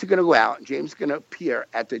 The lights are going to go out, and James is going to appear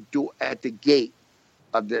at the door, at the gate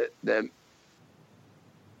of the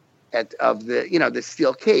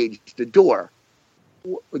steel cage, the door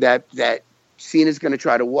that Cena's going to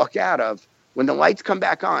try to walk out of. When the lights come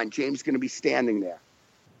back on, James is going to be standing there,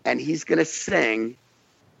 and he's going to sing.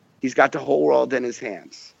 He's got the whole world in his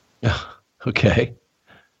hands. Okay.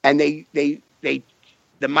 And the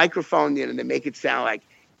microphone, you know, they make it sound like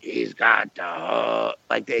he's got how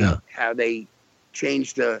they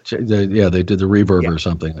changed they did the reverb or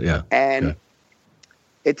something. Yeah. And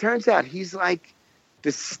it turns out he's like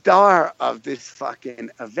the star of this fucking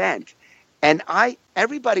event. And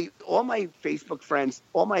everybody, all my Facebook friends,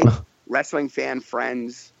 all my wrestling fan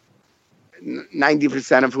friends,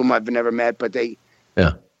 90% of whom I've never met, but they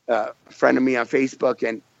friended me on Facebook,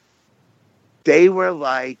 and they were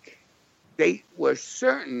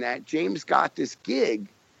certain that James got this gig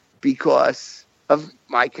because of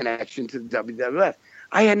my connection to the WWF.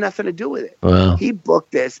 I had nothing to do with it. Wow. He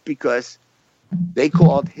booked this because they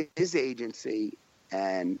called his agency,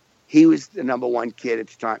 and he was the number one kid at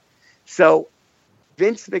the time. So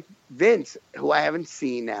Vince, who I haven't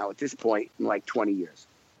seen now at this point in like 20 years,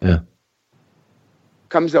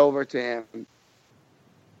 comes over to him,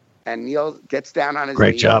 and Neil gets down on his knees.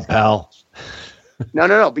 Great job, pal.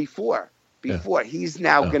 No. Before he's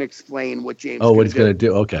now going to explain what James. Oh, what he's going to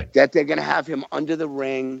do? Okay. That they're going to have him under the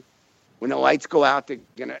ring. When the lights go out,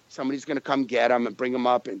 somebody's going to come get him and bring him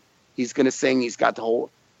up, and he's going to sing. He's got the whole,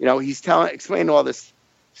 he's explaining all this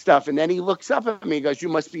stuff, and then he looks up at me. He goes, "You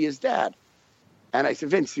must be his dad." And I said,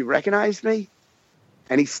 "Vince, you recognize me?"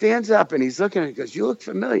 And he stands up and he's looking at me. He goes, "You look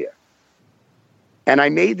familiar." And I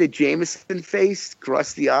made the Jameson face,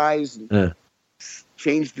 crossed the eyes, and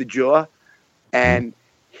changed the jaw. And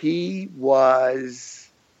he almost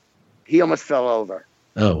fell over.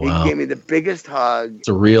 Oh, He wow. gave me the biggest hug.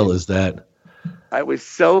 Surreal is that? It was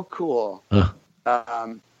so cool. Huh.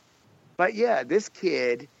 But yeah, this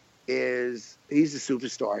kid he's a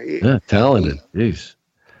superstar. Yeah, talented. Jeez.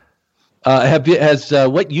 Has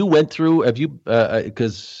what you went through, have you,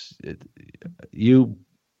 because you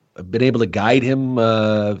been able to guide him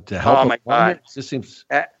to help Oh him my along God. it? This seems,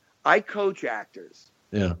 I coach actors.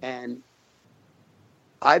 yeah. And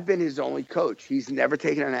I've been his only coach. He's never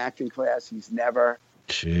taken an acting class. He's never.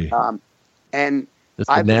 Gee. And That's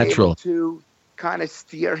I've been natural. able to kind of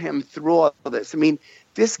steer him through all of this. I mean,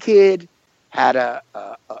 this kid had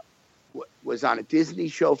was on a Disney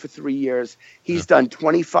show for 3 years. He's done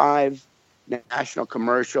 25 national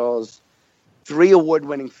commercials, 3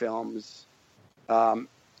 award-winning films.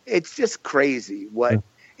 It's just crazy what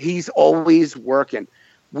he's always working.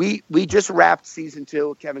 We just wrapped season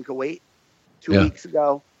 2 of Kevin Can Wait 2 weeks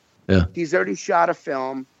ago. Yeah. He's already shot a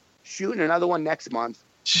film, shooting another one next month.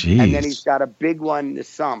 Jeez. And then he's got a big one this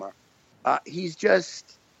summer. He's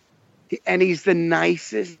the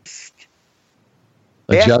nicest.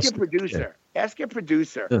 Ask your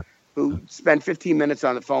producer who spent 15 minutes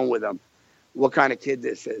on the phone with him what kind of kid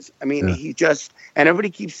this is. I mean, and everybody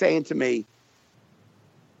keeps saying to me,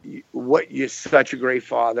 you're such a great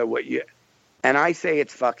father, and I say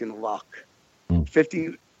it's fucking luck.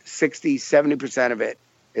 50, 60, 70% of it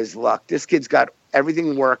is luck. This kid's got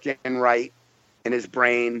everything working right in his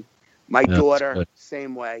brain. My daughter,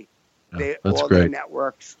 same way. All their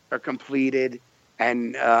networks are completed.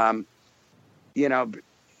 And, I'm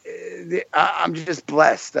just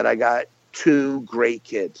blessed that I got 2 great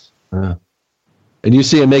kids. And you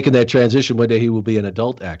see him making that transition. One day he will be an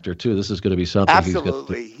adult actor too. This is going to be something.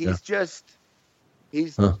 Absolutely. He's just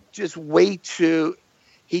way too,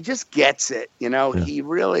 he just gets it. He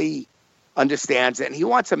really understands it. And he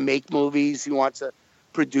wants to make movies. He wants to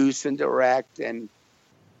produce and direct. And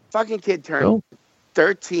fucking kid turned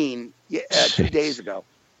 13 2 days ago.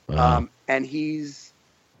 Wow. And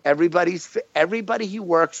everybody he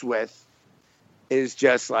works with is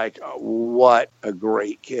just like, what a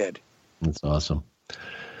great kid. That's awesome.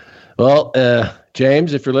 Well,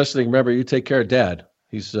 James, if you're listening, remember, you take care of Dad.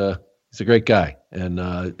 He's a great guy. And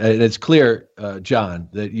it's clear, John,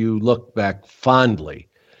 that you look back fondly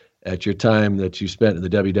at your time that you spent in the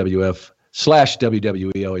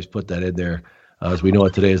WWF/WWE. I always put that in there, as we know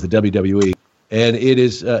it today as the WWE. And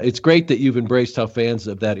it's great that you've embraced how fans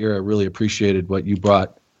of that era really appreciated what you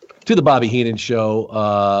brought to the Bobby Heenan show,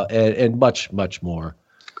 and much, much more.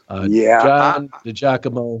 John,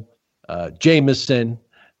 Digiacomo, Jameson,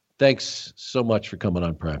 thanks so much for coming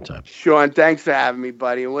on Primetime. Sean, thanks for having me,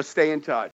 buddy, and we'll stay in touch.